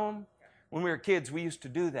anywhere at home? When we were kids, we used to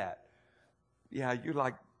do that. Yeah, you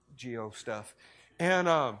like geo stuff. And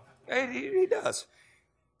he does.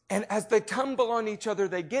 And as they tumble on each other,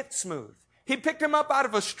 they get smooth. He picked them up out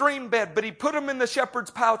of a stream bed, but he put them in the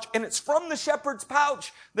shepherd's pouch, and it's from the shepherd's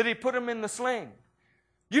pouch that he put them in the sling.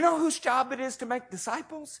 You know whose job it is to make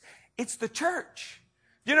disciples? It's the church.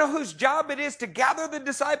 You know whose job it is to gather the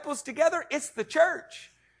disciples together? It's the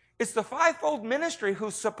church. It's the fivefold ministry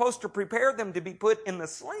who's supposed to prepare them to be put in the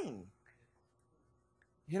sling.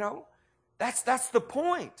 You know, that's the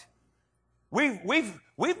point.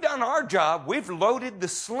 We've done our job. We've loaded the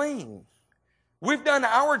sling. We've done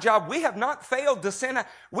our job. We have not failed to send out.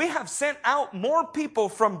 We have sent out more people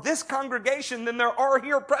from this congregation than there are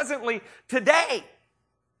here presently today.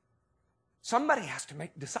 Somebody has to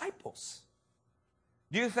make disciples.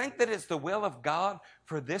 Do you think that it's the will of God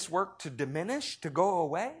for this work to diminish, to go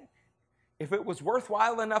away? If it was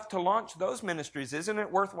worthwhile enough to launch those ministries, isn't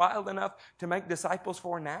it worthwhile enough to make disciples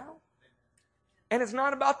for now? And it's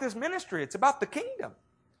not about this ministry. It's about the kingdom.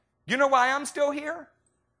 You know why I'm still here?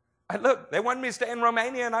 Look, they wanted me to stay in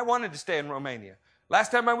Romania, and I wanted to stay in Romania.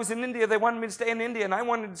 Last time I was in India, they wanted me to stay in India, and I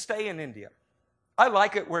wanted to stay in India. I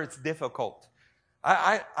like it where it's difficult.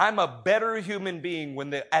 I'm a better human being when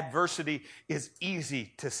the adversity is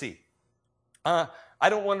easy to see. I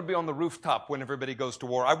don't want to be on the rooftop when everybody goes to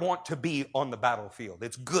war. I want to be on the battlefield.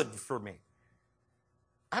 It's good for me.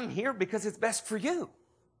 I'm here because it's best for you.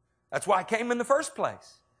 That's why I came in the first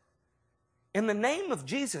place. In the name of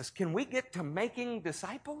Jesus, can we get to making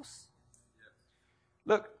disciples?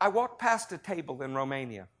 Look, I walked past a table in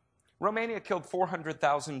Romania. Romania killed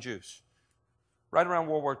 400,000 Jews right around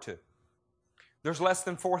World War II. There's less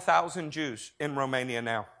than 4,000 Jews in Romania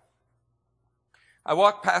now. I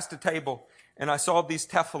walked past a table and I saw these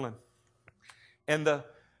tefillin. And the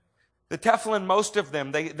tefillin, most of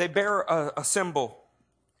them, they bear a symbol.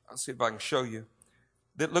 I'll see if I can show you.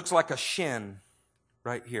 That looks like a shin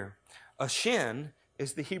right here. A shin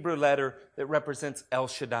is the Hebrew letter that represents El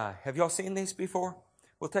Shaddai. Have y'all seen these before?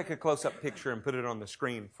 We'll take a close-up picture and put it on the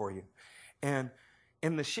screen for you. And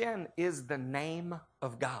in the shin is the name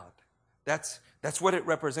of God. That's what it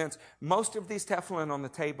represents. Most of these tefillin on the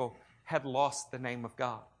table had lost the name of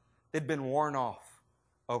God. They'd been worn off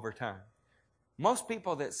over time. Most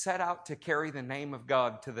people that set out to carry the name of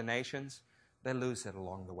God to the nations, they lose it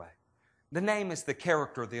along the way. The name is the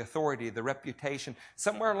character, the authority, the reputation.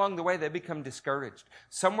 Somewhere along the way, they become discouraged.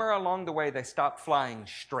 Somewhere along the way, they stop flying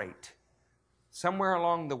straight. Somewhere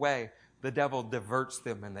along the way, the devil diverts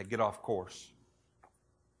them and they get off course.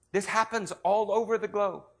 This happens all over the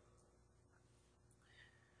globe.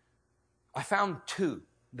 I found 2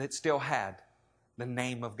 that still had the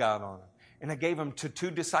name of God on them. And I gave them to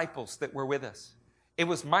 2 disciples that were with us. It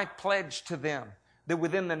was my pledge to them that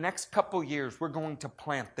within the next couple years, we're going to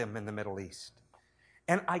plant them in the Middle East.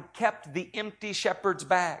 And I kept the empty shepherd's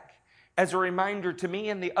bag as a reminder to me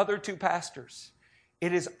and the other 2 pastors.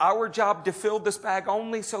 It is our job to fill this bag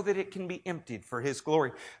only so that it can be emptied for His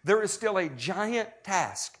glory. There is still a giant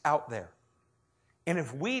task out there. And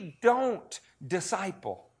if we don't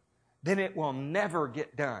disciple, then it will never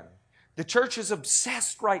get done. The church is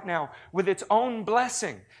obsessed right now with its own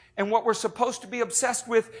blessing. And what we're supposed to be obsessed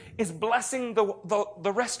with is blessing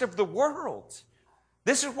the rest of the world.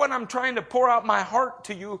 This is what I'm trying to pour out my heart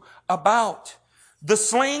to you about. The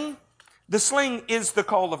sling is the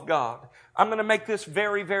call of God. I'm going to make this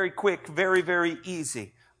very, very quick, very, very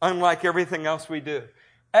easy, unlike everything else we do.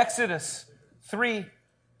 Exodus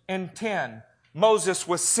 3:10, Moses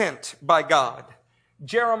was sent by God.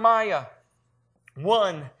 Jeremiah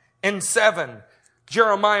 1:7,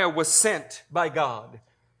 Jeremiah was sent by God.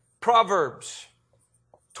 Proverbs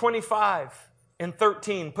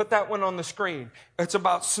 25:13. Put that one on the screen. It's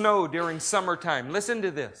about snow during summertime. Listen to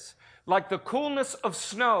this. Like the coolness of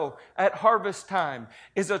snow at harvest time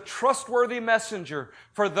is a trustworthy messenger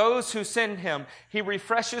for those who send him. He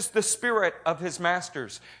refreshes the spirit of his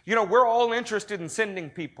masters. You know, we're all interested in sending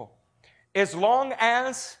people. As long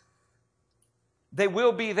as they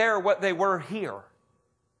will be there what they were here.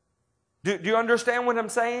 Do you understand what I'm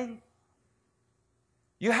saying?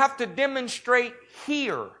 You have to demonstrate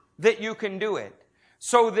here that you can do it,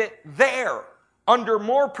 so that there, under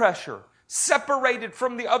more pressure, separated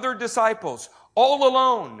from the other disciples, all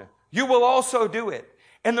alone, you will also do it.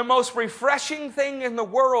 And the most refreshing thing in the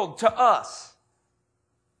world to us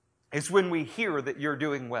is when we hear that you're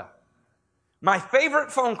doing well. My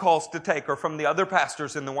favorite phone calls to take are from the other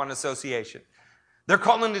pastors in the One Association. They're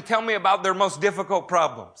calling to tell me about their most difficult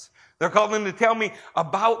problems. They're calling to tell me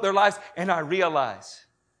about their lives, and I realize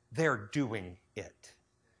they're doing it.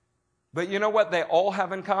 But you know what they all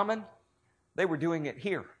have in common? They were doing it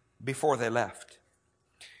here before they left.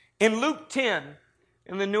 In Luke 10,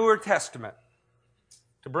 in the Newer Testament,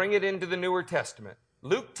 to bring it into the Newer Testament,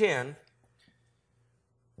 Luke 10,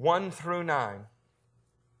 1-9,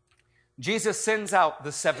 Jesus sends out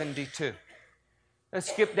the 72.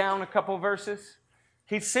 Let's skip down a couple verses.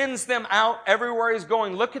 He sends them out everywhere He's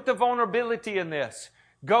going. Look at the vulnerability in this.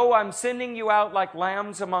 Go, I'm sending you out like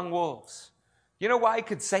lambs among wolves. You know why He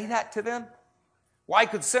could say that to them? Why He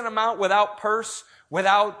could send them out without purse,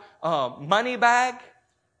 without money bag?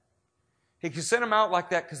 He could send them out like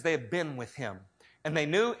that because they had been with Him. And they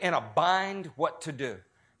knew in a bind what to do.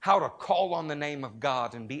 How to call on the name of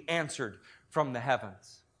God and be answered from the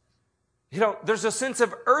heavens. You know, there's a sense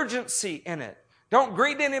of urgency in it. Don't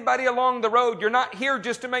greet anybody along the road. You're not here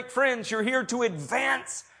just to make friends. You're here to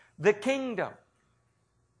advance the kingdom.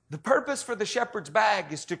 The purpose for the shepherd's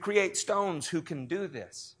bag is to create stones who can do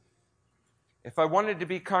this. If I wanted to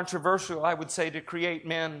be controversial, I would say to create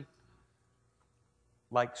men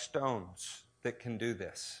like stones that can do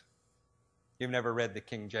this. You've never read the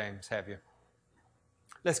King James, have you?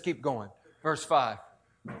 Let's keep going. Verse 5.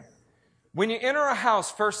 When you enter a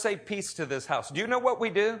house, first say peace to this house. Do you know what we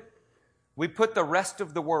do? We put the rest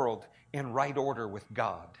of the world in right order with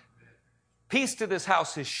God. Peace to this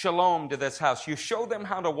house is shalom to this house. You show them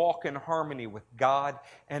how to walk in harmony with God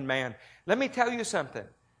and man. Let me tell you something.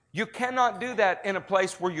 You cannot do that in a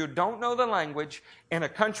place where you don't know the language, in a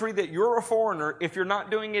country that you're a foreigner, if you're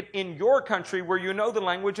not doing it in your country where you know the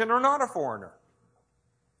language and are not a foreigner.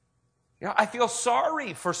 You know, I feel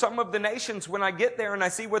sorry for some of the nations when I get there and I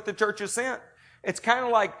see what the church has sent. It's kind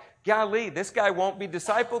of like, golly, this guy won't be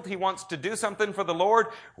discipled. He wants to do something for the Lord.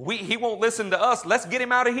 He won't listen to us. Let's get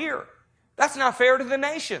him out of here. That's not fair to the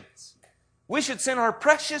nations. We should send our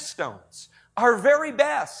precious stones, our very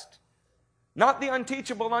best, not the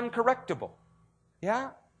unteachable, uncorrectable.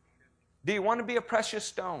 Yeah? Do you want to be a precious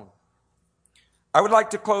stone? I would like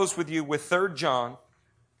to close with you with 3 John,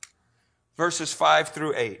 verses 5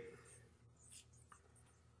 through 8.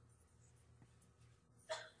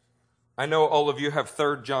 I know all of you have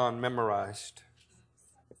 3 John memorized.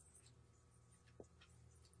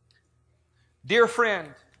 Dear friend,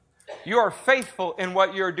 you are faithful in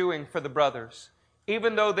what you're doing for the brothers,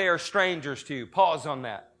 even though they are strangers to you. Pause on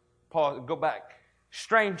that. Pause. Go back.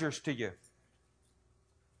 Strangers to you.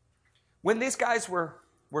 When these guys were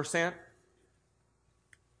sent,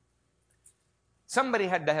 somebody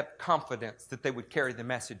had to have confidence that they would carry the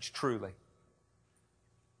message truly.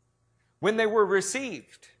 When they were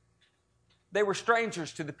received, they were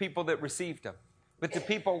strangers to the people that received them, but the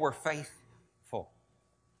people were faithful.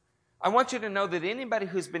 I want you to know that anybody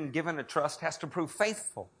who's been given a trust has to prove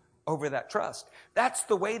faithful over that trust. That's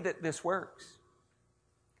the way that this works.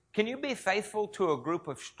 Can you be faithful to a group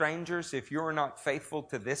of strangers if you're not faithful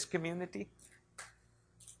to this community?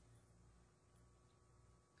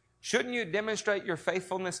 Shouldn't you demonstrate your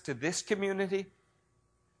faithfulness to this community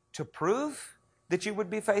to prove that you would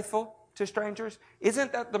be faithful to strangers?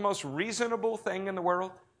 Isn't that the most reasonable thing in the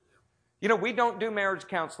world? You know, we don't do marriage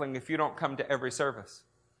counseling if you don't come to every service.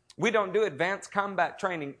 We don't do advanced combat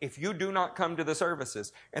training if you do not come to the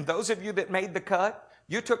services. And those of you that made the cut,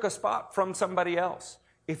 you took a spot from somebody else.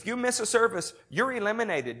 If you miss a service, you're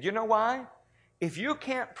eliminated. You know why? If you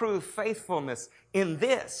can't prove faithfulness in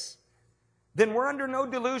this, then we're under no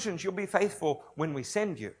delusions you'll be faithful when we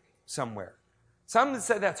send you somewhere. Some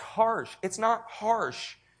say that's harsh. It's not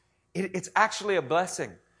harsh. It's actually a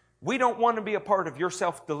blessing. We don't want to be a part of your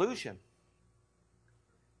self-delusion.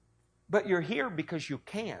 But you're here because you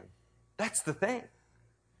can. That's the thing.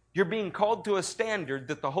 You're being called to a standard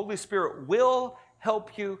that the Holy Spirit will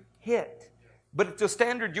help you hit. But it's a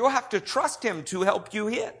standard you'll have to trust Him to help you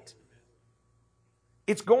hit.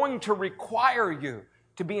 It's going to require you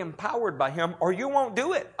to be empowered by Him, or you won't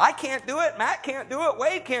do it. I can't do it. Matt can't do it.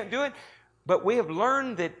 Wade can't do it. But we have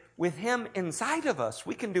learned that with Him inside of us,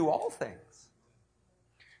 we can do all things.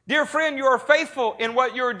 Dear friend, you are faithful in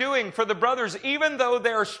what you're doing for the brothers, even though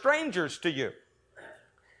they are strangers to you.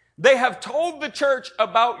 They have told the church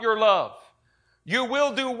about your love. You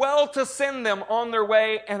will do well to send them on their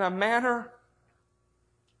way in a manner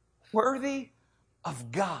worthy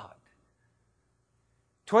of God.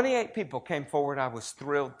 28 people came forward. I was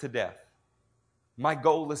thrilled to death. My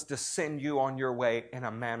goal is to send you on your way in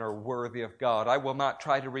a manner worthy of God. I will not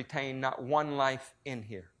try to retain not one life in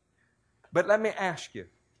here. But let me ask you,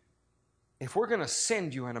 if we're going to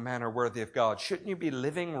send you in a manner worthy of God, shouldn't you be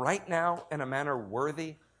living right now in a manner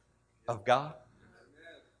worthy of God?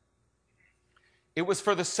 It was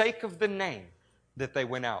for the sake of the name that they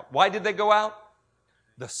went out. Why did they go out?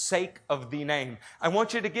 The sake of the name. I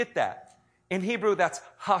want you to get that. In Hebrew, that's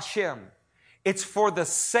Hashem. It's for the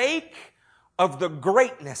sake of the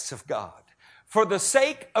greatness of God, for the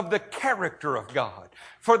sake of the character of God,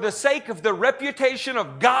 for the sake of the reputation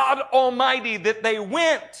of God Almighty that they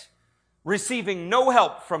went, receiving no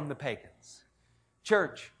help from the pagans.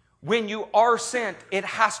 Church, when you are sent, it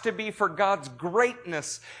has to be for God's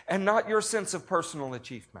greatness and not your sense of personal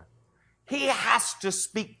achievement. He has to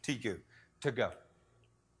speak to you to go.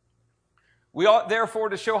 We ought therefore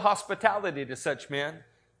to show hospitality to such men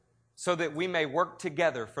so that we may work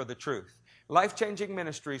together for the truth. Life-Changing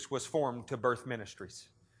Ministries was formed to birth ministries.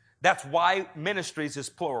 That's why ministries is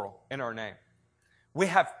plural in our name. We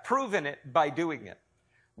have proven it by doing it.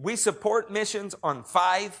 We support missions on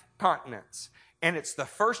 5 continents, and it's the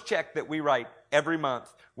first check that we write every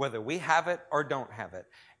month, whether we have it or don't have it.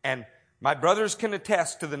 And my brothers can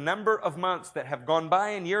attest to the number of months that have gone by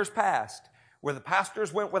in years past where the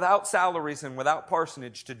pastors went without salaries and without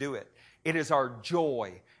parsonage to do it. It is our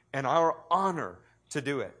joy and our honor to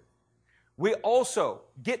do it. We also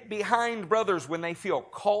get behind brothers when they feel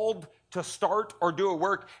called to start or do a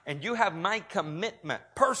work, and you have my commitment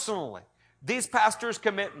personally. These pastors'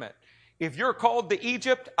 commitment If you're called to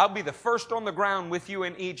Egypt, I'll be the first on the ground with you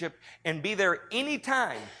in Egypt and be there any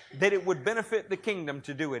time that it would benefit the kingdom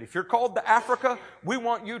to do it. If you're called to Africa, we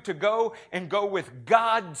want you to go and go with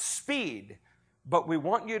God's speed. But we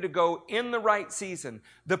want you to go in the right season.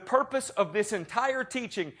 The purpose of this entire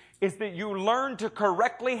teaching is that you learn to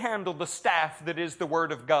correctly handle the staff that is the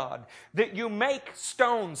Word of God. That you make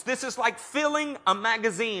stones. This is like filling a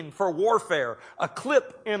magazine for warfare, a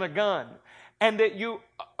clip in a gun. And that you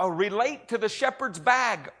relate to the shepherd's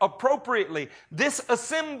bag appropriately. This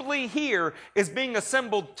assembly here is being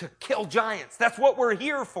assembled to kill giants. That's what we're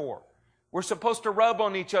here for. We're supposed to rub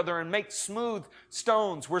on each other and make smooth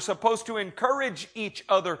stones. We're supposed to encourage each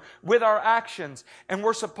other with our actions. And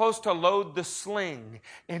we're supposed to load the sling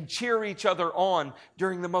and cheer each other on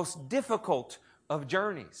during the most difficult of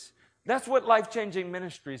journeys. That's what Life-Changing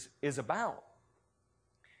Ministries is about.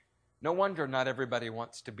 No wonder not everybody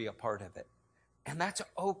wants to be a part of it. And that's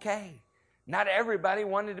okay. Not everybody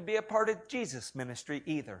wanted to be a part of Jesus' ministry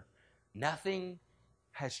either. Nothing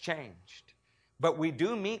has changed. But we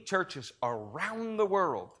do meet churches around the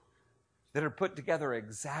world that are put together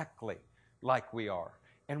exactly like we are.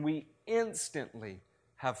 And we instantly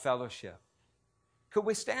have fellowship. Could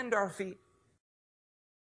we stand to our feet?